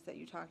other things that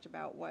you talked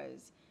about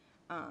was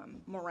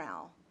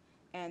morale.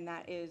 And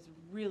that is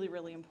really,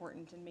 really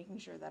important in making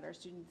sure that our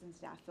students and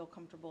staff feel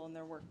comfortable in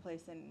their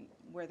workplace and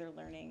where they're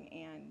learning,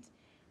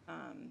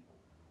 and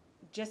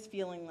just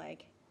feeling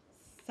like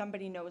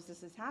somebody knows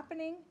this is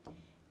happening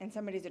and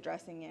somebody's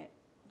addressing it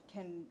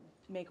can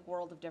make a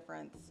world of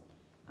difference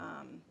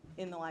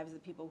in the lives of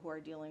the people who are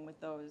dealing with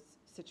those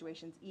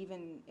situations.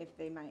 Even if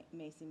they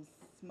may seem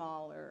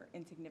small or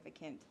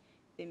insignificant,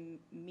 they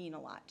mean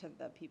a lot to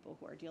the people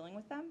who are dealing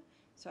with them.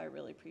 So I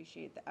really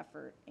appreciate the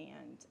effort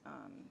and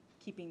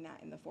keeping that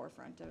in the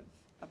forefront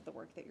of the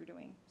work that you're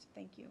doing. So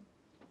thank you.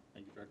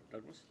 Thank you, Dr.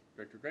 Douglas.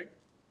 Director Gregg?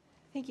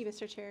 Thank you,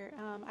 Mr. Chair.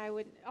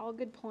 All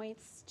good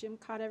points. Jim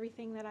caught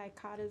everything that I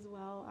caught as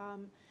well.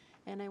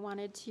 And I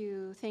wanted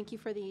to thank you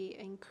for the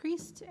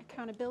increased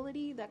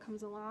accountability that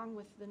comes along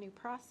with the new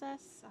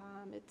process.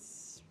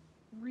 It's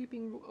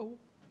reaping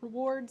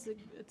rewards.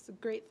 It's a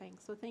great thing.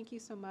 So thank you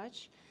so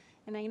much.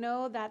 And I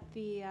know that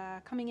the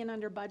coming in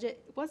under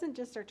budget, it wasn't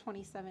just our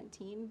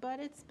 2017, but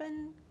it's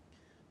been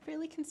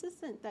fairly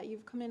consistent that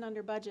you've come in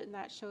under budget, and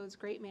that shows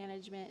great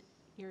management.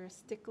 You're a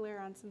stickler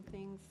on some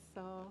things,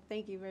 so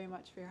thank you very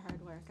much for your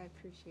hard work. I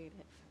appreciate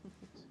it.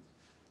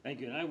 Thank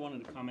you. And I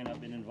wanted to comment,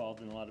 I've been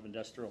involved in a lot of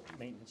industrial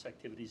maintenance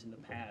activities in the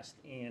past,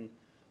 and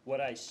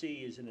what I see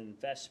is an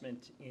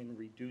investment in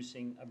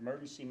reducing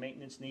emergency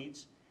maintenance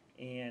needs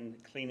and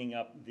cleaning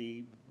up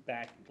the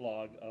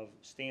backlog of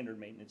standard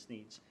maintenance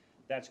needs.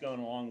 That's going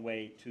a long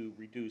way to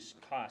reduce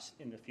costs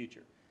in the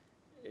future.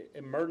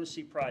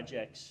 Emergency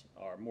projects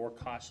are more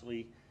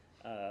costly,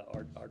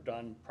 are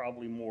done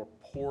probably more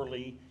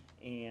poorly,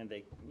 and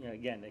they,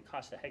 again, they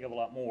cost a heck of a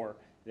lot more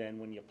than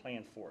when you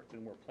plan for it.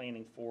 And we're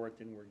planning for it,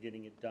 and we're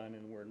getting it done,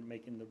 and we're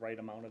making the right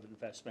amount of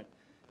investment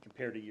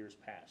compared to years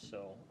past.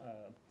 So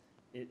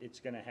it's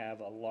going to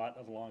have a lot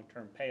of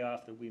long-term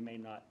payoff that we may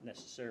not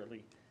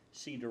necessarily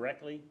see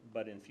directly,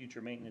 but in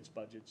future maintenance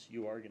budgets,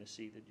 you are going to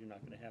see that you're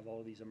not going to have all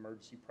of these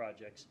emergency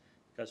projects,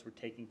 because we're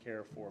taking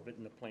care of it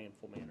in a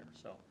planful manner.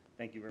 So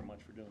thank you very much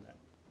for doing that.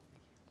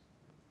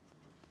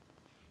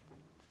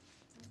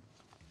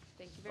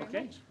 Thank you very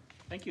Okay, much.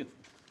 thank you.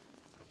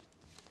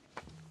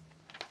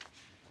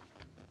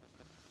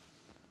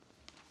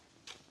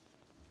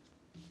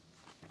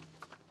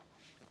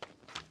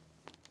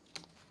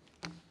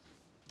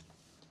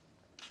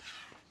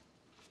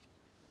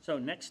 So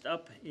next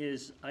up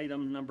is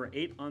item number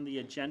 8 on the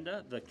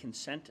agenda, the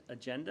consent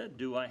agenda.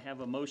 Do I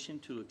have a motion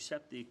to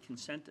accept the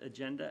consent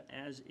agenda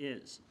as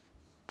is?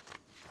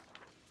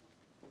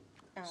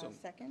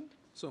 Second?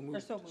 So Or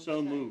moved. so moved. So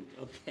sorry. moved,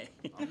 okay.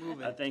 I'll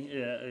move I think,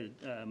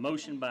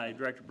 motion by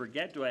Director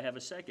Burgett. Do I have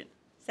a second?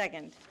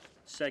 Second.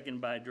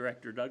 Second by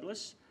Director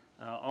Douglas.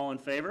 All in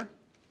favor?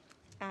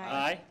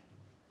 Aye.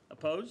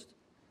 Opposed?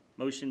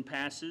 Motion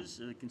passes.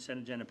 The consent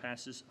agenda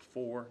passes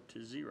 4-0.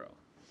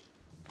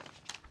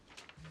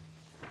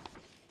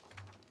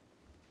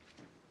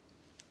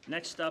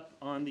 Next up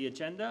on the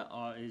agenda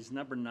is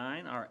number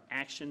 9, our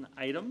action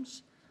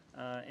items.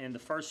 And the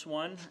first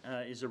one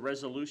is a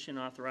resolution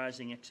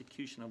authorizing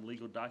execution of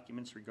legal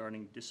documents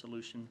regarding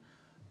dissolution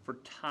for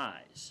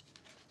ties.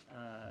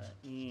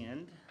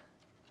 And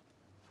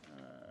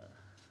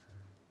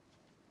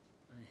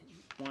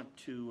I want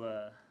to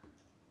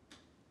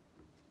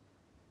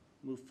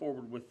move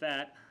forward with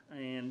that,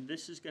 and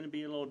this is going to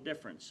be a little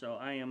different. So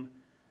I am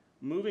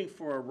moving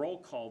for a roll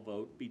call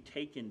vote be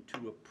taken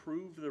to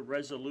approve the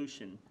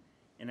resolution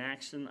in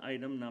action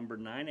item number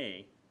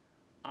 9A,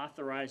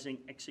 authorizing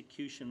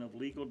execution of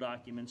legal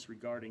documents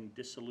regarding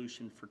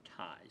dissolution for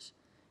ties.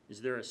 Is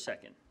there a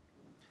second?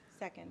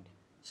 Second.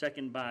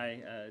 Second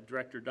by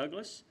Director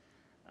Douglas.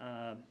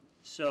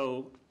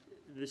 So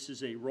this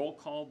is a roll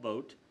call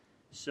vote,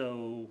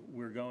 so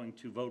we're going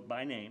to vote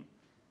by name.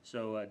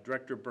 So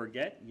Director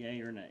Burgett, yea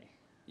or nay?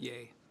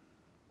 Yay,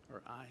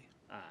 or aye.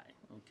 Aye,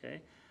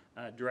 okay.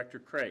 Director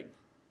Craig?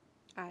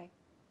 Aye.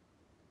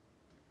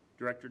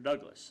 Director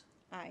Douglas?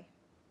 Aye.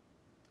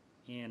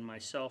 And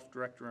myself,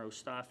 Director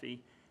Ostafi,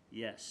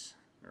 yes,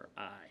 or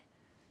aye.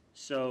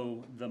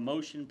 So the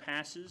motion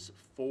passes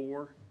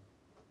 4-0,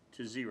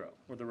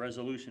 or the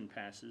resolution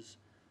passes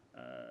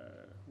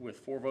with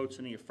 4 votes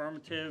in the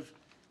affirmative,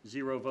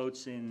 0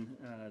 votes in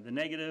the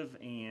negative,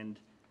 and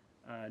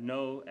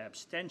no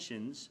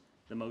abstentions.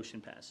 The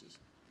motion passes.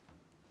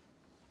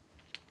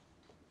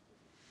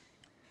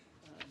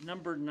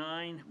 Number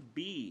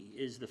 9B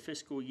is the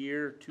fiscal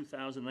year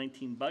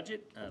 2019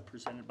 budget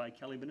presented by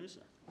Kelly Benusa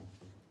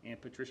and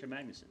Patricia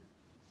Magnuson.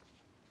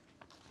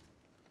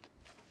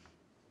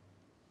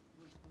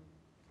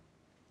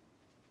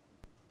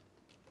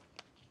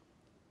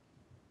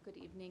 Good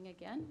evening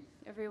again,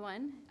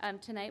 everyone.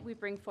 Tonight we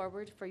bring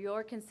forward for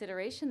your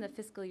consideration the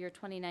fiscal year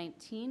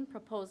 2019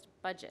 proposed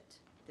budget.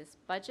 This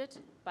budget,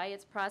 by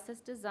its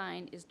process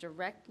design, is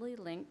directly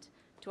linked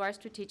to our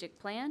strategic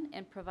plan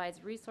and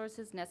provides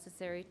resources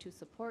necessary to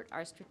support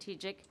our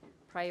strategic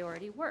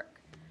priority work.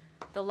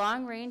 The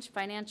Long-Range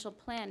Financial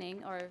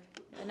Planning, or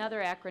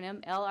another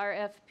acronym,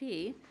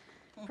 LRFP,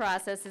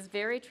 process is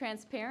very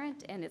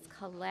transparent and it's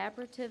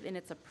collaborative in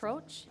its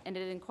approach, and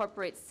it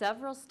incorporates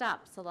several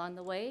stops along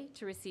the way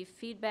to receive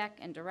feedback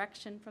and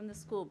direction from the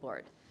school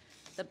board.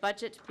 The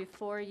budget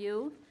before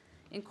you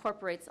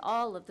incorporates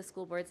all of the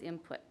school board's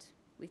input.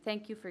 We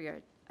thank you for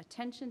your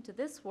attention to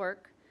this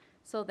work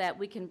so that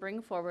we can bring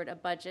forward a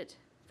budget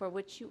for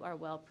which you are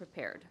well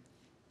prepared.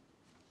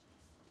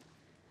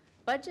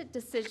 Budget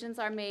decisions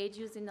are made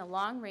using the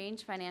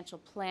long-range financial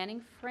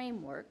planning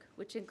framework,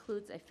 which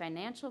includes a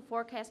financial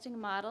forecasting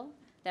model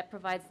that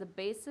provides the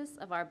basis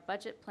of our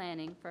budget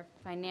planning for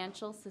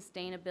financial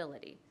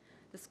sustainability.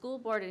 The school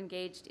board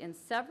engaged in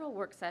several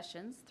work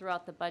sessions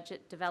throughout the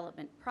budget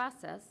development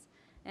process,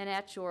 and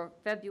at your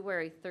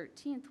February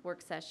 13th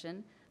work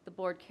session, the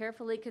board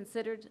carefully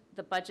considered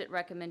the budget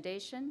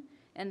recommendation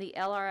and the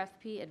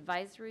LRFP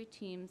advisory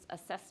team's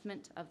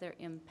assessment of their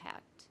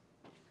impact.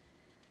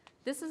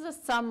 This is a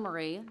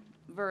summary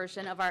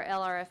version of our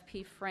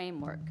LRFP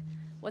framework.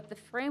 What the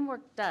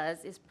framework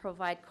does is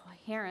provide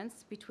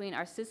coherence between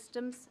our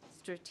system's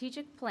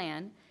strategic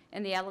plan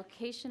and the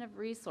allocation of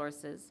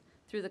resources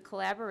through the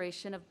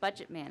collaboration of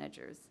budget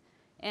managers,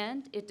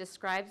 and it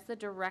describes the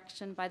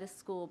direction by the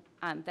school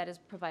that is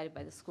provided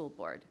by the school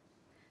board.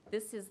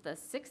 This is the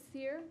 6th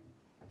year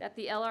that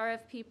the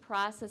LRFP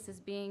process is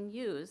being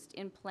used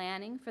in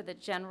planning for the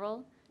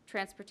general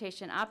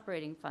transportation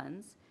operating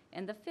funds,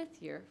 and the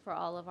 5th year for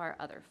all of our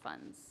other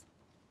funds.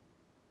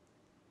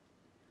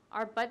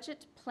 Our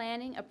budget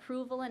planning,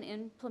 approval, and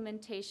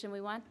implementation,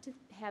 we want to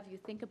have you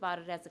think about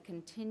it as a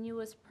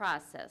continuous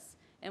process,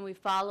 and we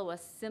follow a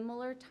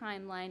similar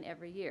timeline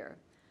every year.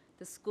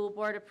 The school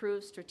board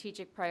approves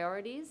strategic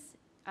priorities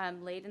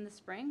late in the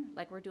spring,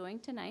 like we're doing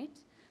tonight.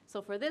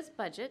 So for this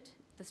budget,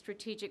 the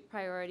strategic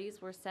priorities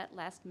were set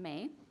last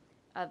May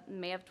of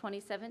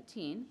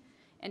 2017,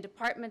 and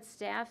department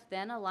staff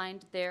then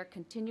aligned their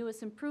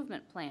continuous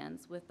improvement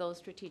plans with those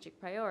strategic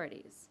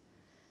priorities.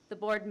 The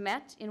board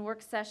met in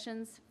work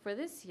sessions for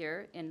this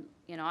year in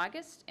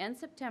August and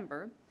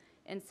September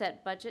and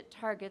set budget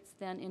targets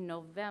then in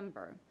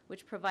November,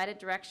 which provided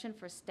direction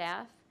for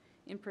staff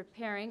in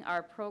preparing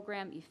our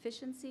program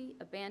efficiency,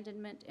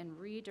 abandonment, and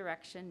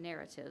redirection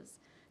narratives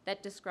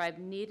that describe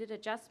needed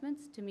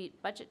adjustments to meet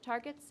budget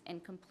targets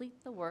and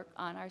complete the work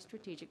on our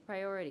strategic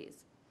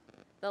priorities.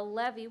 The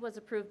levy was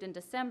approved in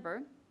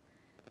December,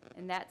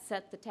 and that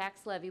set the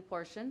tax levy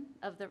portion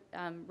of the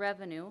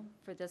revenue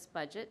for this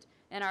budget,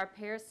 and our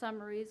pair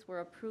summaries were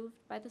approved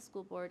by the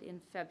school board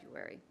in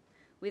February.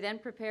 We then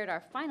prepared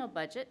our final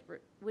budget,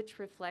 which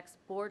reflects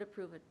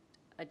board-approved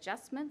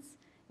adjustments,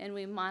 and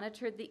we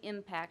monitored the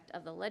impact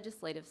of the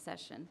legislative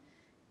session.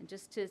 And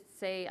just to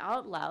say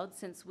out loud,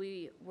 since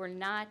we were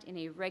not in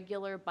a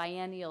regular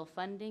biennial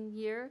funding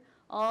year,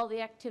 all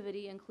the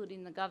activity,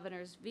 including the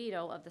governor's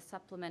veto of the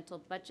supplemental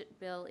budget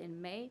bill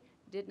in May,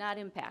 did not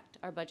impact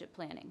our budget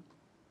planning.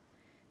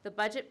 The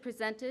budget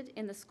presented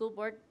in the school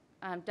board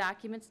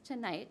documents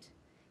tonight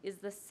is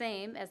the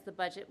same as the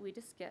budget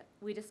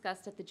we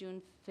discussed at the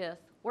June 5th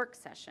work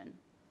session.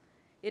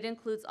 It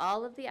includes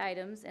all of the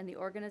items and the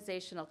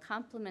organizational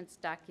complements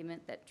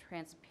document that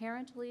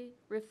transparently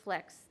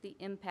reflects the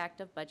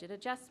impact of budget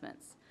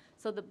adjustments.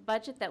 So the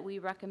budget that we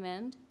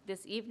recommend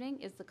this evening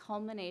is the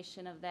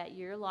culmination of that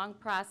year-long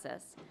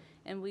process,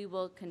 and we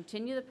will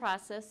continue the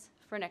process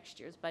for next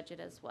year's budget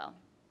as well.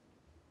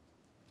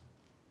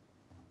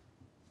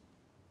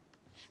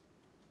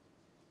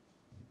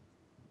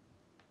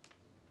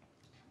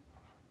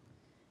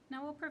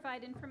 Now we'll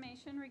provide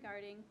information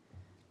regarding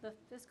the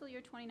fiscal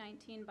year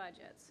 2019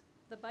 budgets.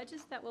 The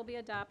budgets that will be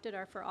adopted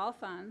are for all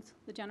funds,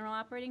 the general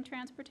operating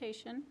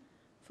transportation,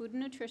 food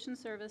and nutrition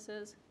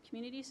services,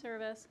 community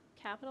service,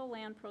 capital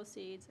land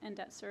proceeds, and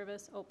debt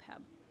service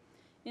OPEB.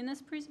 In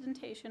this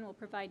presentation, we'll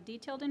provide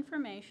detailed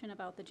information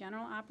about the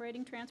general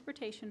operating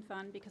transportation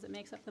fund because it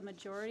makes up the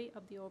majority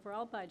of the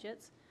overall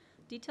budgets.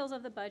 Details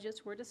of the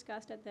budgets were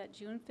discussed at that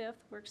June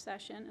 5th work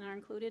session and are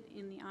included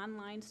in the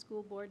online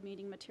school board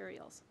meeting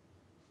materials.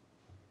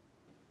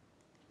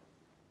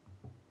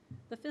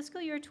 The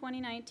fiscal year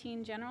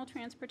 2019 General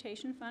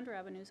Transportation Fund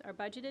revenues are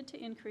budgeted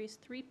to increase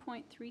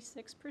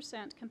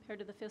 3.36% compared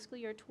to the fiscal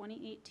year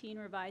 2018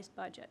 revised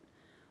budget.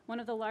 One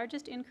of the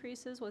largest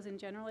increases was in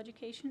general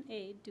education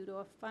aid due to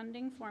a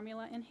funding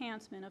formula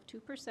enhancement of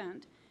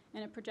 2%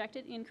 and a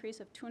projected increase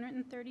of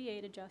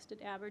 238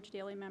 adjusted average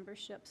daily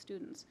membership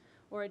students,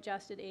 or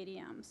adjusted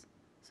ADMs.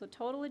 So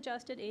total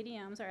adjusted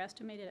ADMs are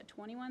estimated at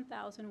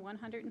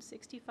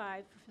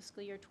 21,165 for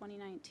fiscal year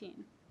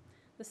 2019.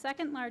 The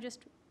second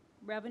largest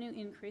revenue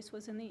increase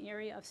was in the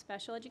area of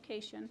special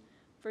education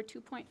for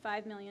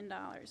 $2.5 million.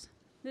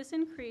 This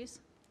increase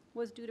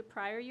was due to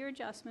prior year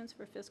adjustments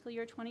for fiscal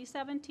year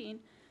 2017,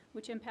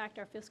 which impact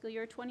our fiscal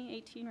year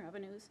 2018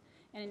 revenues,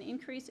 and an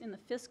increase in the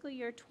fiscal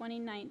year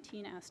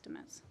 2019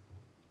 estimates.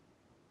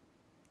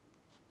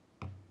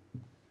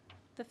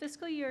 The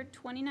fiscal year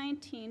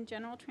 2019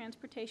 General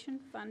Transportation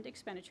Fund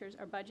expenditures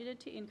are budgeted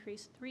to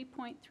increase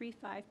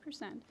 3.35%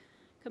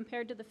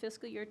 compared to the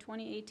fiscal year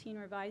 2018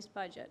 revised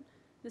budget.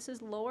 This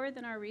is lower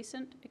than our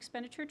recent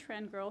expenditure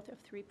trend growth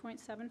of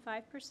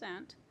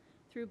 3.75%.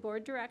 Through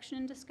board direction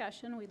and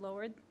discussion, we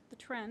lowered the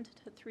trend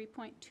to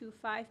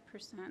 3.25%.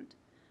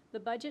 The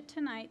budget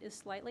tonight is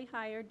slightly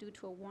higher due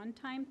to a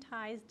one-time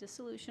ties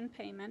dissolution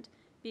payment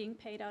being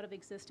paid out of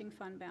existing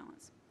fund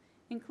balance.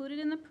 Included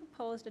in the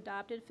proposed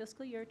adopted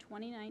fiscal year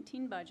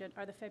 2019 budget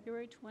are the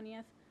February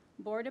 20th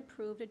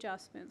board-approved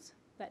adjustments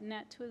that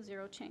net to a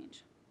zero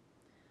change.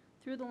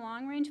 Through the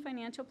long-range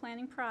financial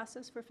planning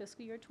process for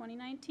fiscal year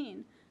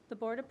 2019, the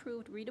board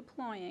approved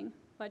redeploying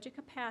budget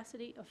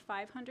capacity of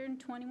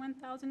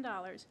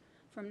 $521,000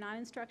 from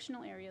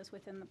non-instructional areas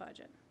within the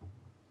budget.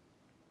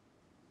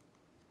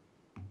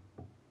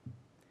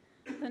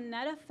 The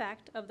net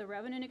effect of the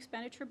revenue and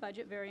expenditure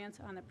budget variance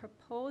on the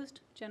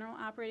proposed general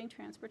operating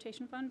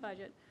transportation fund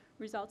budget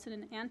results in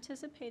an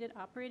anticipated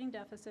operating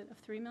deficit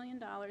of $3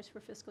 million for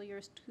fiscal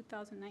year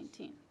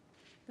 2019.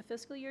 The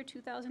fiscal year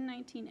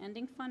 2019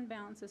 ending fund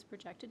balance is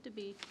projected to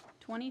be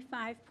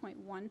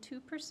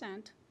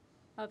 25.12%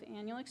 of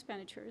annual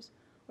expenditures,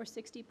 or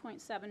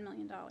 $60.7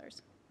 million.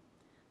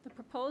 The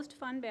proposed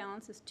fund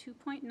balance is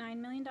 $2.9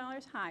 million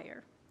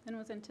higher than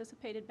was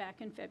anticipated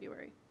back in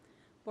February.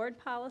 Board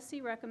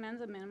policy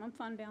recommends a minimum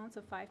fund balance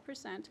of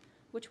 5%,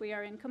 which we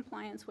are in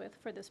compliance with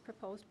for this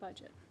proposed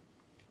budget.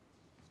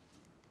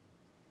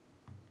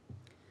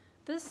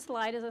 This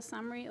slide is a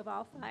summary of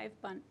all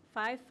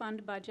five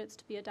fund budgets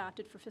to be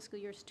adopted for fiscal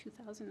years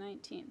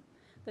 2019.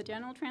 The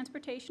General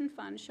Transportation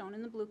Fund, shown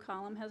in the blue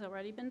column, has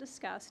already been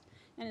discussed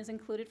and is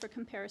included for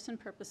comparison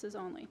purposes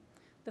only.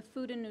 The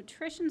Food and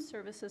Nutrition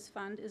Services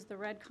Fund is the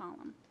red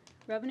column.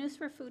 Revenues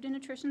for food and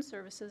nutrition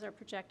services are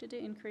projected to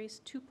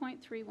increase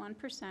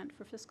 2.31%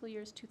 for fiscal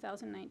years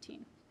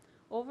 2019.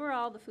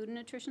 Overall, the Food and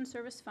Nutrition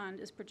Service Fund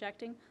is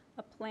projecting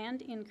a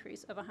planned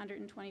increase of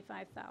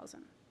 $125,000.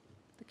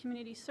 The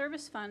Community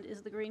Service Fund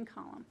is the green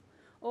column.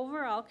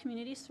 Overall,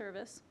 community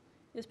service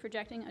is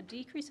projecting a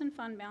decrease in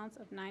fund balance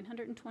of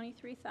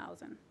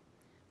 $923,000.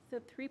 The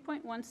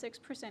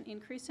 3.16%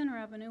 increase in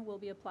revenue will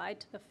be applied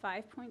to the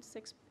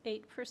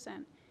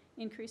 5.68%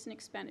 increase in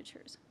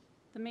expenditures.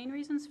 The main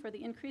reasons for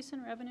the increase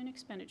in revenue and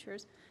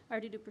expenditures are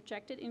due to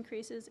projected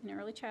increases in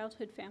early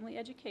childhood family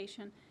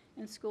education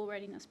and school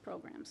readiness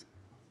programs.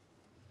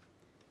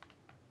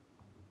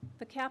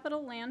 The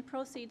Capital Land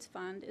Proceeds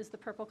Fund is the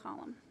purple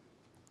column.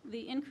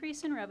 The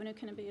increase in revenue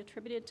can be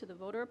attributed to the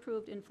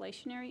voter-approved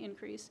inflationary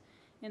increase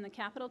in the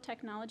capital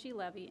technology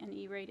levy and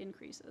E-rate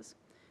increases,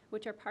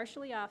 which are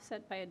partially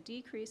offset by a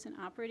decrease in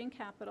operating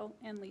capital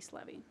and lease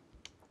levy.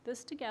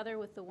 This, together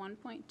with the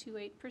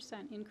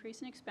 1.28%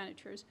 increase in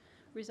expenditures,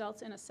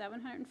 results in a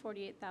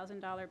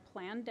 $748,000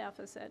 planned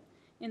deficit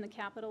in the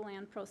Capital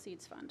Land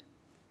Proceeds Fund.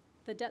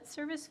 The Debt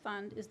Service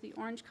Fund is the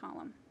orange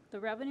column. The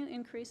revenue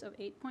increase of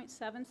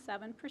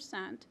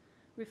 8.77%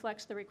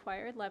 reflects the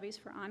required levies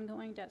for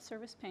ongoing debt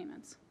service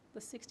payments. The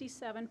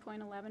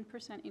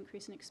 67.11%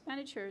 increase in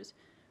expenditures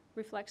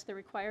reflects the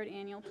required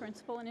annual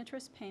principal and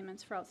interest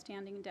payments for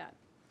outstanding debt.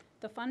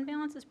 The fund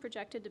balance is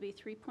projected to be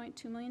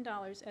 $3.2 million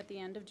at the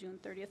end of June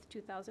 30th,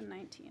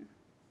 2019.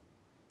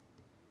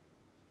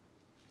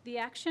 The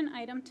action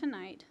item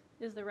tonight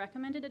is the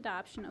recommended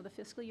adoption of the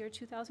fiscal year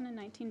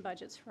 2019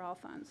 budgets for all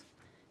funds.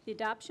 The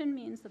adoption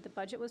means that the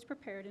budget was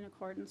prepared in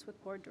accordance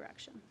with board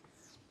direction.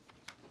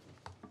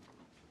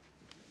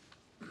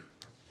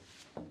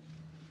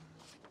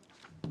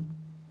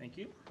 Thank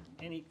you.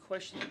 Any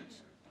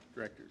questions,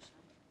 directors?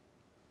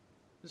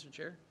 Mr.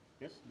 Chair?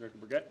 Yes, Director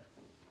Burgett?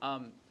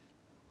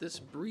 This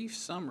brief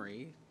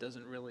summary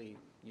doesn't really,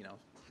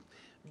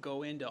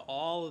 go into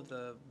all of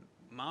the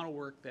amount of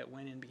work that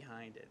went in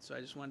behind it. So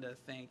I just wanted to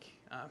thank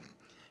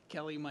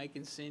Kelly, Mike,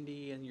 and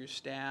Cindy, and your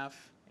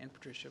staff, and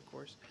Patricia, of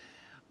course,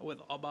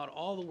 about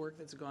all the work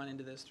that's gone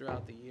into this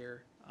throughout the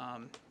year,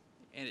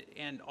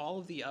 and all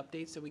of the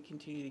updates that we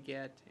continue to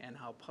get, and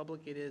how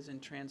public it is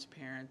and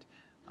transparent.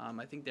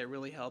 I think that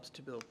really helps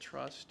to build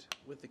trust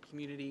with the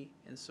community.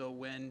 And so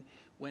when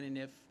and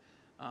if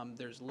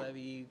there's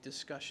levy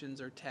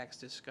discussions or tax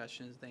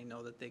discussions, they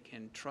know that they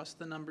can trust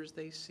the numbers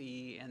they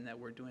see, and that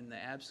we're doing the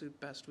absolute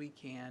best we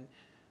can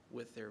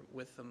with the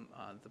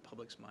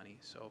public's money.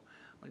 So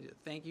I want to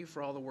thank you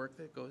for all the work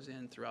that goes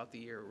in throughout the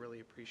year. Really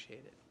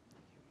appreciate it.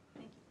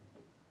 Thank you.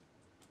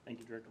 Thank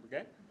you, Director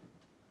Burgett.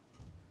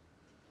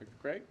 Director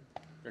Craig?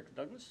 Director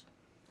Douglas?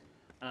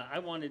 I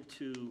wanted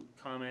to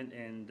comment,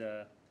 and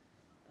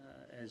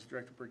as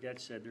Director Burgett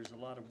said, there's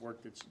a lot of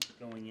work that's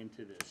going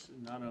into this.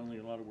 Not only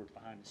a lot of work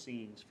behind the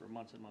scenes for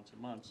months and months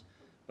and months,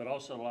 but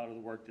also a lot of the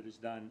work that is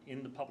done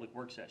in the public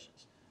work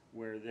sessions,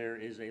 where there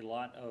is a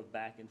lot of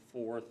back and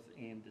forth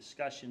and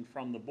discussion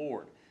from the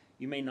board.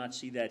 You may not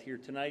see that here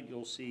tonight.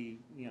 You'll see,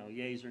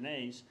 yays or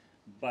nays,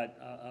 but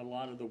a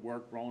lot of the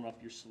work, rolling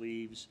up your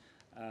sleeves,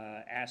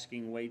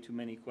 asking way too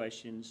many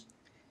questions,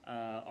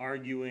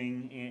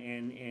 arguing,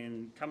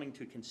 and coming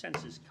to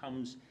consensus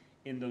comes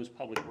in those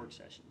public work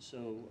sessions.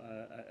 So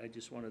I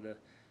just wanted to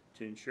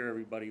ensure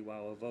everybody,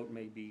 while a vote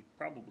may be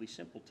probably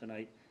simple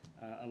tonight,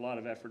 a lot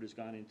of effort has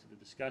gone into the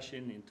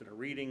discussion, into the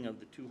reading of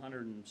the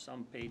 200 and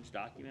some page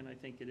document, I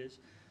think it is.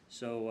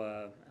 So,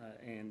 I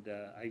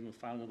even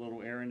found a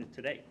little error in it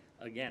today,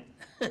 again.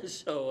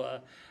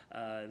 So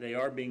they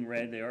are being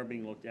read, they are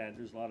being looked at.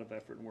 There's a lot of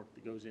effort and work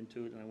that goes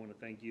into it, and I want to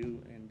thank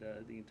you and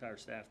the entire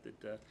staff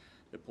that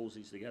pulls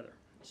these together.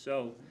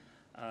 So,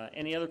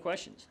 any other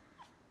questions?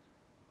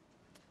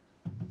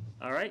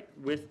 All right,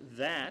 with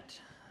that,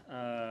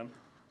 I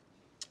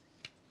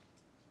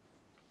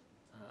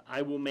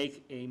will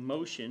make a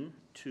motion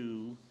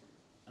to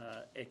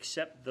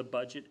accept the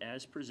budget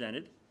as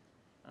presented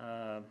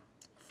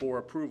for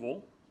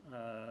approval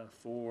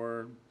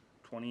for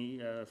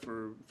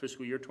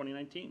fiscal year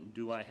 2019.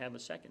 Do I have a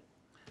second?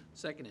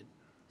 Seconded.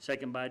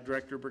 Second by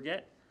Director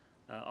Burgett.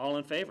 All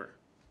in favor?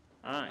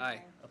 Aye.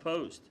 Aye.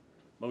 Opposed?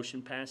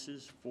 Motion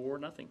passes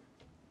 4-0.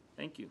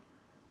 Thank you.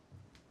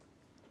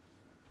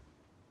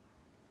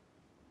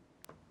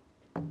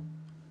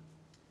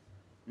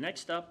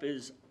 Next up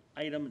is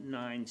item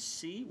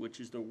 9C, which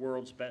is the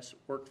World's Best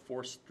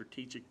Workforce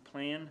Strategic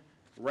Plan,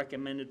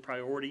 recommended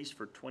priorities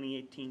for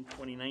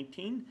 2018-2019,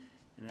 and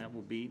that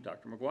will be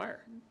Dr. McGuire.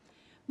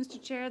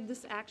 Mr. Chair,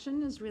 this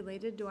action is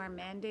related to our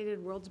mandated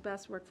World's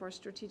Best Workforce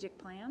Strategic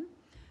Plan.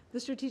 The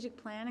strategic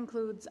plan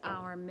includes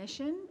our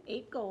mission,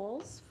 8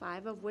 goals,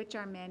 5 of which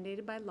are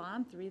mandated by law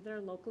and 3 that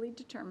are locally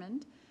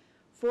determined,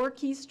 4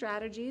 key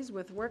strategies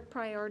with work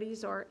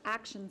priorities or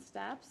action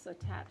steps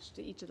attached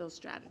to each of those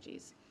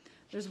strategies.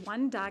 There's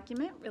one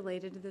document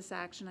related to this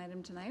action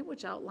item tonight,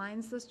 which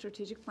outlines the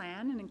strategic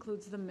plan and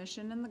includes the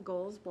mission and the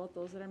goals, both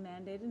those that are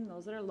mandated and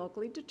those that are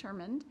locally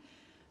determined,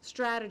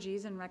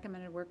 strategies and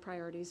recommended work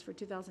priorities for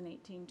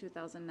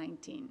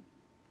 2018-2019.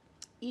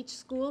 Each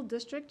school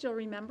district, you'll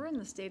remember, in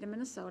the state of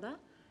Minnesota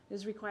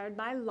is required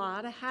by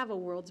law to have a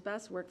World's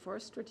Best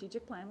Workforce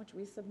Strategic Plan, which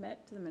we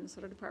submit to the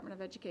Minnesota Department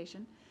of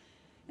Education.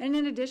 And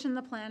in addition,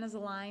 the plan is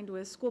aligned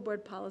with School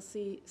Board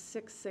Policy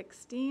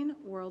 616,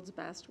 World's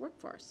Best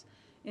Workforce.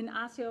 In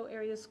Osseo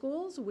area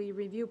schools, we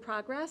review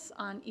progress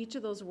on each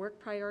of those work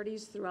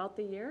priorities throughout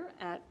the year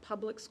at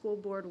public school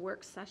board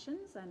work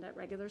sessions and at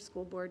regular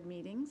school board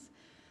meetings.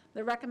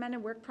 The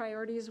recommended work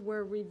priorities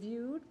were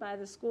reviewed by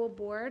the school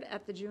board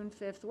at the June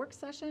 5th work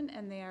session,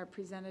 and they are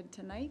presented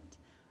tonight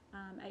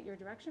at your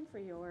direction for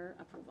your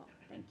approval.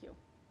 Thank you.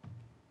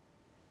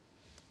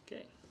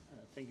 Okay,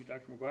 thank you,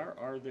 Dr. McGuire.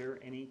 Are there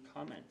any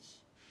comments?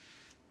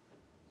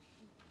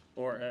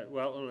 Or,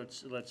 well,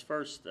 let's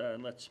first,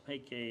 let's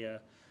make a,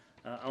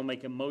 I'll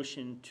make a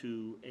motion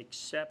to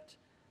accept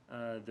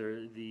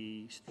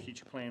the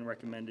strategic plan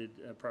recommended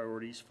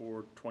priorities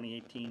for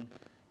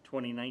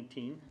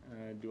 2018-2019.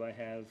 Do I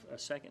have a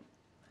second?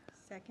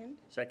 Second.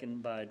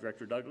 Second by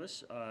Director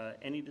Douglas.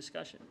 Any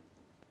discussion?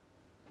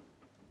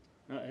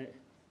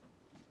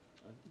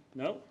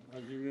 No?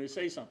 You're going to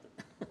say something.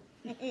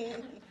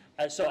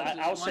 So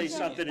I'll say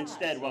something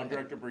instead while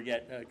Director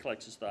Burgett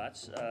collects his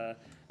thoughts.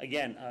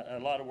 Again, a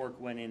lot of work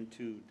went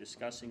into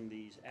discussing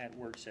these at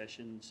work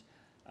sessions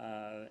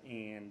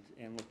and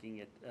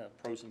looking at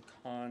pros and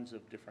cons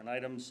of different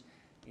items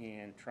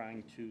and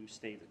trying to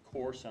stay the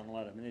course on a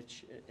lot of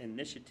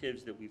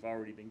initiatives that we've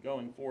already been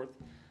going forth.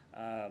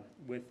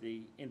 With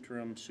the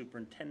interim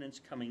superintendents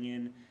coming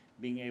in,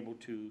 being able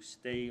to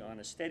stay on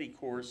a steady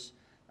course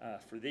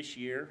for this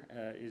year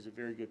is a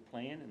very good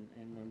plan,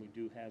 and when we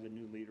do have a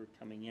new leader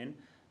coming in,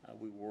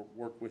 we will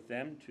work with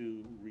them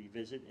to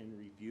revisit and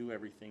review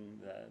everything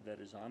that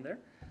is on there.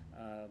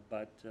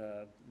 But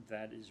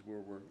that is where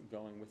we're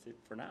going with it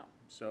for now.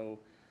 So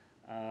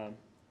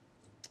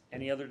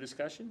any other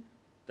discussion?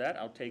 That,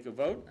 I'll take a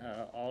vote.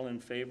 All in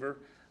favor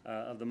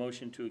of the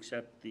motion to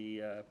accept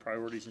the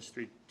priorities and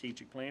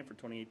strategic plan for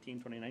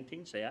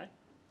 2018-2019, say aye.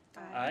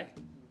 Aye.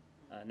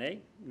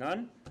 Nay?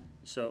 None?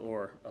 So,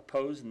 or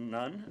opposed?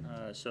 None.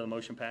 So the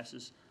motion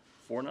passes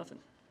 4-0.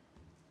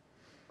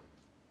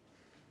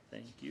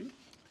 Thank you.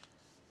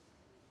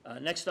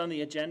 Next on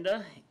the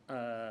agenda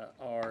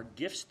are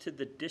gifts to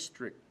the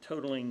district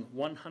totaling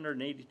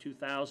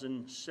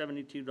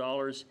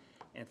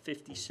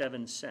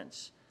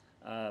 $182,072.57.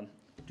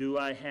 Do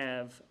I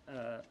have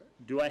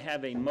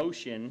a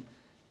motion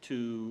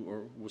to,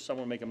 or will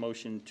someone make a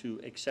motion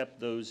to accept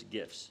those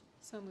gifts?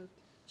 So moved.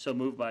 So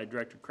moved by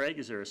Director Craig.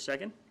 Is there a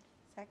second?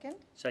 Second?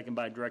 Second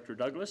by Director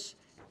Douglas.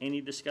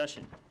 Any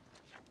discussion?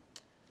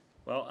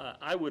 Well,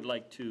 I would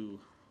like to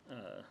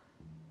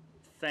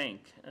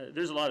thank,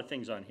 there's a lot of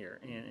things on here,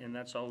 and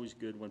that's always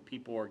good when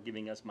people are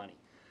giving us money.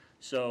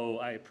 So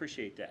I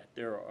appreciate that.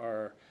 There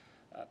are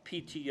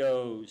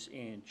PTOs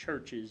and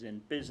churches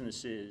and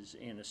businesses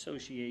and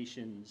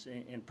associations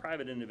and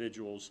private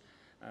individuals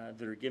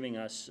that are giving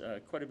us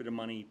quite a bit of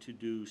money to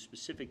do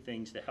specific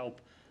things to help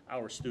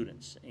our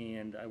students.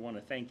 And I want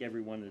to thank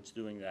everyone that's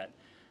doing that.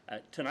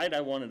 Tonight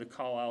I wanted to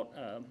call out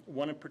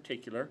one in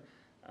particular.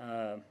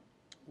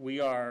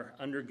 We are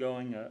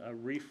undergoing a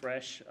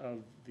refresh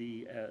of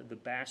the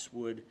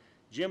Basswood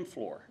gym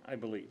floor, I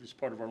believe, as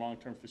part of our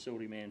long-term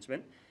facility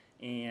management.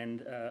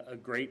 And a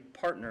great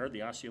partner,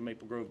 the Osseo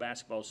Maple Grove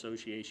Basketball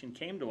Association,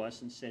 came to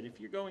us and said,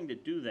 if you're going to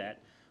do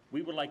that,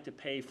 we would like to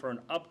pay for an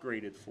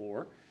upgraded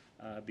floor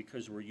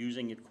because we're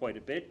using it quite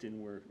a bit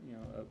and we're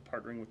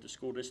partnering with the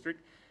school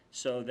district.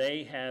 So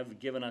they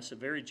have given us a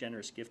very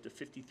generous gift of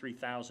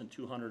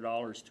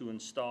 $53,200 to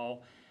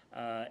install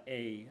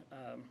a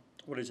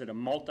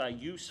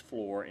multi-use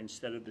floor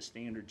instead of the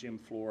standard gym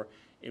floor.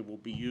 It will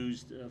be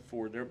used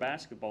for their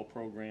basketball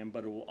program,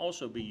 but it will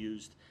also be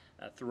used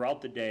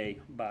throughout the day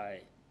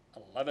by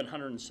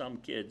 1,100 and some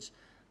kids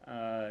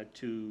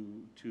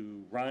to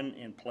run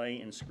and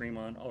play and scream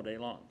on all day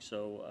long.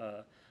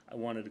 So I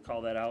wanted to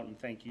call that out and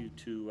thank you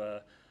to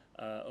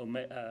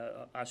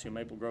Osseo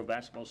Maple Grove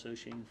Basketball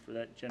Association for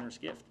that generous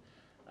gift.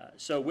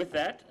 So with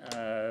that,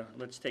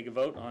 let's take a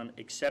vote on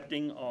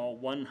accepting all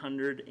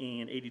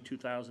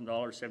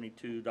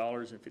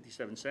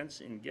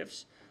 $182,072.57 in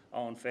gifts.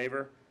 All in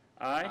favor?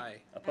 Aye.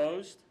 Aye.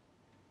 Opposed?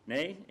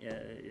 Nay.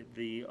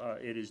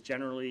 It is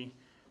generally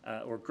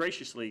or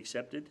graciously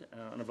accepted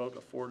on a vote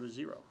of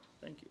 4-0.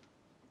 Thank you.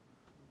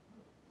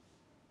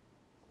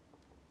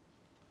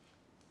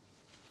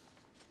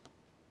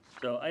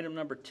 So item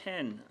number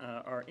 10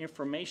 are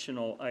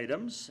informational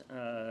items,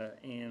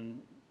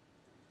 and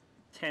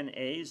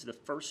 10A is the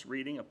first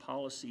reading of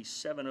policy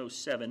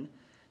 707,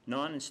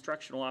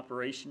 non-instructional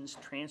operations,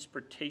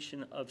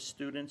 transportation of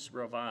students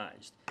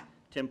revised.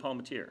 Tim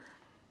Palmetier.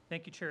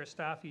 Thank you, Chair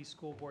Estaffi,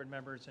 school board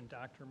members, and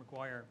Dr.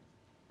 McGuire.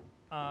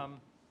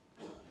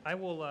 I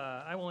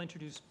will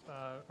introduce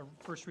a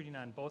first reading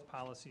on both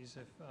policies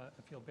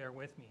if you'll bear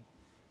with me.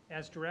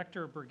 As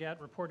Director Burgett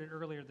reported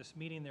earlier this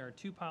meeting, there are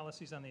two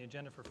policies on the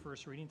agenda for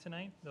first reading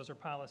tonight. Those are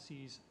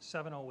policies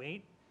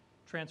 708,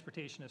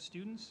 transportation of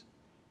students,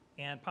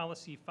 and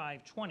policy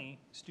 520,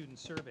 student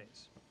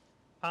surveys.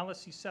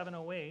 Policy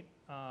 708,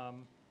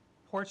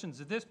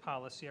 portions of this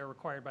policy are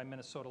required by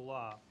Minnesota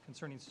law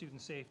concerning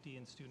student safety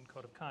and student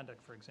code of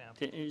conduct, for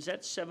example. Is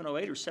that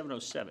 708 or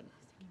 707?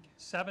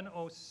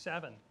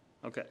 707.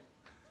 Okay,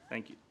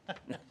 thank you.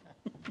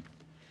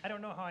 I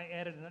don't know how I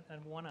added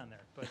one on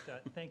there, but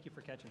thank you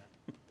for catching that.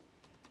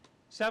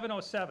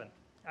 707.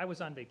 I was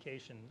on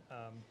vacation,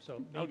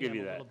 so I'll maybe give I'm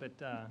you a that. little bit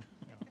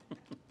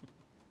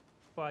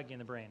foggy in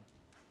the brain.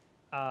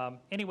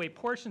 Anyway,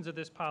 portions of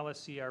this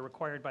policy are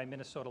required by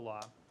Minnesota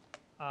law,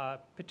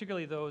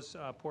 particularly those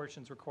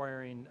portions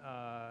requiring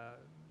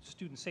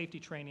student safety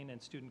training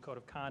and student code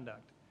of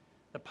conduct.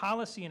 The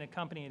policy and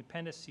accompanying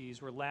appendices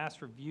were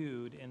last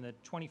reviewed in the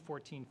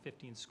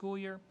 2014-15 school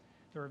year.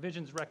 The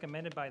revisions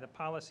recommended by the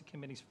policy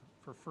committees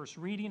for first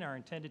reading are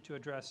intended to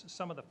address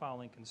some of the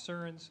following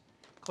concerns: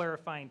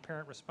 clarifying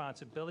parent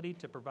responsibility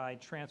to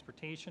provide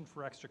transportation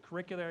for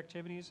extracurricular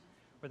activities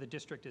where the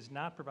district is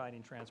not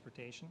providing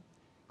transportation,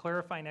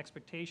 clarifying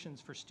expectations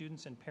for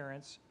students and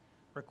parents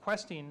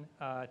requesting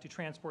to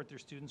transport their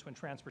students when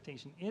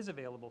transportation is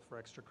available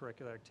for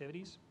extracurricular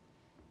activities,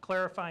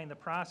 clarifying the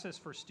process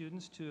for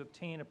students to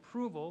obtain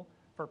approval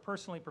for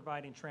personally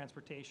providing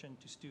transportation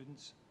to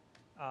students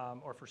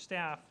or for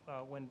staff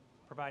when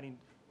providing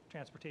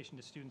transportation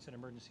to students in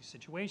emergency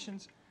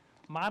situations,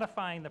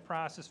 modifying the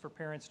process for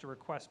parents to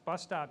request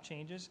bus stop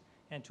changes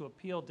and to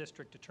appeal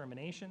district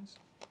determinations,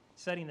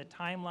 setting the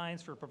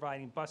timelines for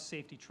providing bus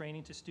safety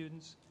training to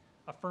students,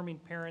 affirming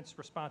parents'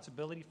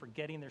 responsibility for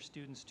getting their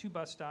students to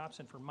bus stops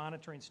and for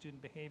monitoring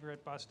student behavior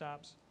at bus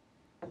stops,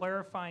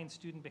 clarifying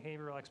student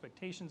behavioral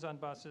expectations on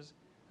buses,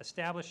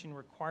 establishing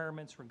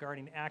requirements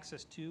regarding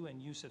access to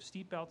and use of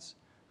seatbelts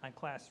on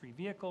Class 3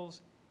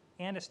 vehicles,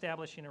 and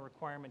establishing a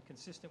requirement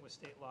consistent with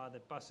state law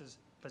that buses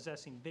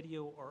possessing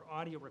video or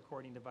audio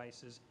recording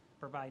devices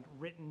provide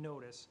written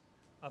notice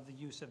of the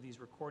use of these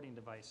recording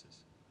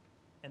devices.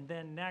 And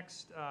then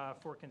next,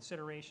 for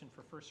consideration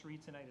for first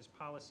read tonight is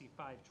Policy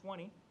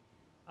 520.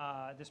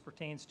 This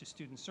pertains to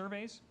student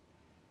surveys.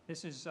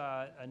 This is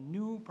a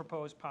new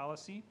proposed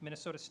policy.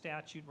 Minnesota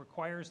statute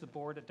requires the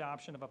board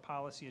adoption of a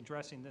policy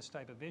addressing this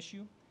type of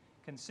issue.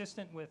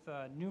 Consistent with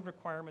new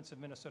requirements of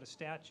Minnesota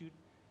statute,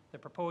 the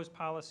proposed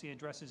policy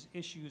addresses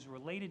issues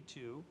related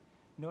to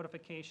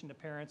notification to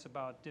parents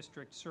about the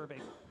district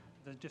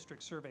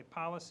survey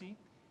policy,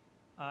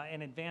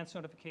 and advance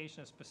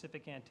notification of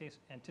specific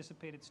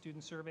anticipated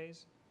student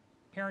surveys,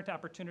 parent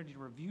opportunity to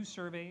review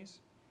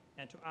surveys,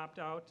 and to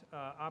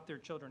opt their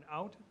children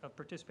out of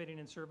participating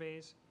in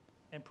surveys,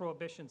 and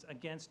prohibitions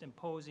against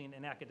imposing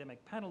an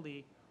academic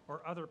penalty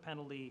or other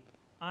penalty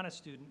on a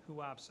student who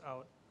opts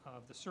out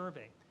of the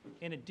survey.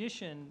 In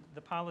addition,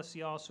 the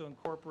policy also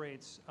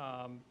incorporates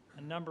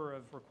a number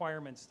of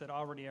requirements that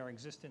already are in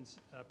existence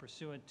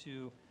pursuant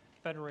to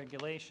federal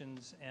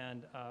regulations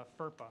and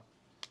FERPA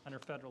under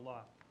federal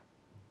law.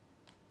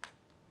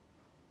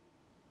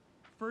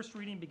 First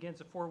reading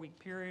begins a 4-week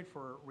period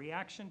for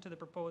reaction to the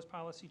proposed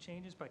policy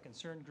changes by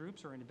concerned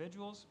groups or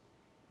individuals.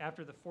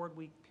 After the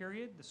 4-week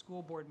period, the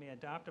school board may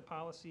adopt a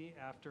policy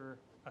after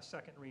a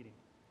second reading.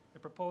 The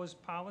proposed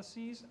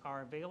policies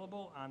are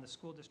available on the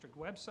school district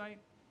website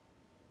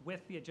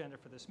with the agenda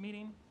for this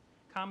meeting.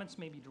 Comments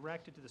may be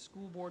directed to the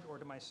school board or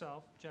to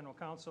myself, general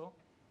counsel,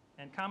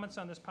 and comments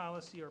on this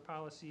policy or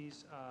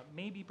policies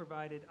may be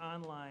provided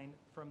online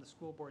from the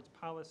school board's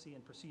policy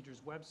and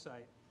procedures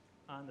website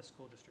on the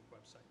school district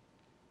website.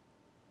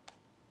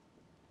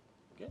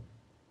 Good,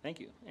 thank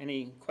you.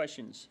 Any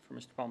questions for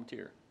Mr.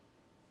 Palmetier?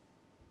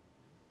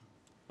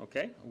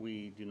 Okay,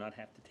 we do not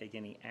have to take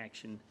any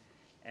action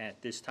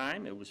at this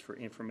time. It was for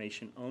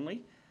information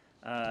only.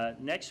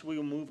 Next, we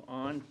will move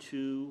on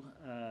to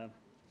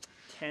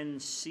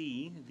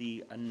 10C,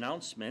 the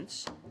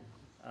announcements.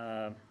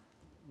 No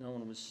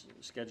one was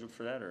scheduled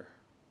for that, or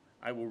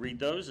I will read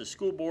those. The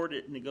school board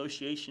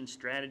negotiation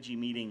strategy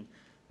meeting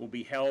will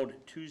be held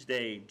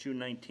Tuesday, June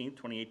 19th,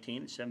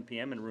 2018, at 7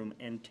 p.m. in room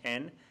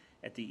N10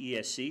 at the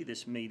ESC.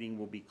 This meeting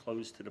will be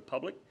closed to the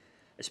public.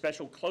 A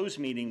special closed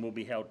meeting will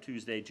be held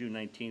Tuesday, June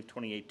 19th,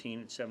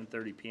 2018 at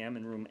 7:30 p.m.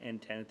 in room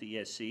N10 at the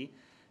ESC.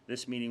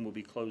 This meeting will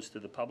be closed to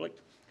the public.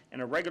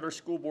 And a regular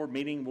school board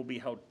meeting will be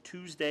held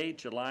Tuesday,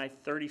 July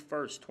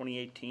 31st,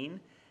 2018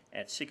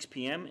 at 6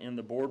 p.m. in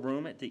the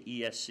boardroom at the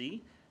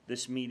ESC.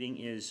 This meeting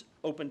is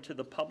open to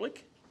the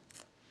public.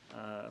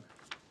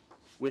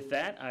 With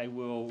that, I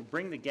will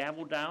bring the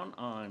gavel down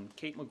on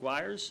Kate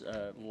McGuire's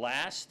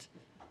last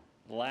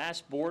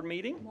board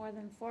meeting. More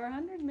than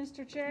 400,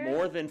 Mr. Chair.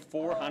 More than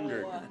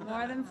 400.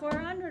 More than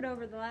 400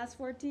 over the last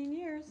 14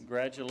 years.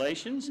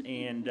 Congratulations.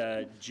 And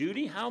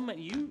Judy, how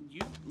many? You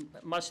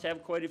must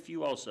have quite a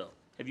few also.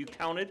 Have you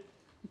counted?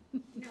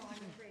 No,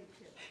 I'm afraid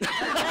to.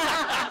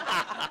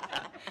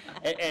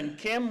 And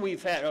Kim,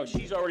 we've had,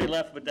 she's already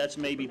left, but that's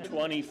maybe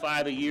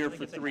 25 a year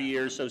for 3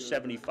 years, so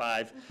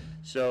 75.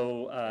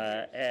 So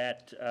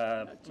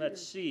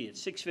let's see, at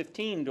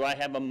 6:15, do I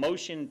have a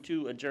motion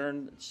to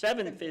adjourn?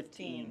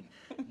 7:15,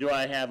 do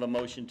I have a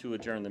motion to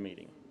adjourn the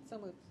meeting? So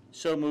moved.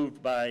 So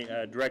moved by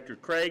Director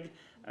Craig.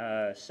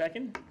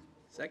 Second?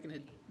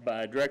 Seconded.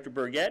 By Director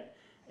Burgett.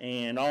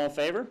 And all in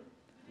favor?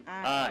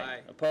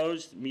 Aye.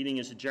 Opposed? Meeting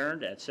is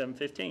adjourned at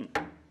 7:15.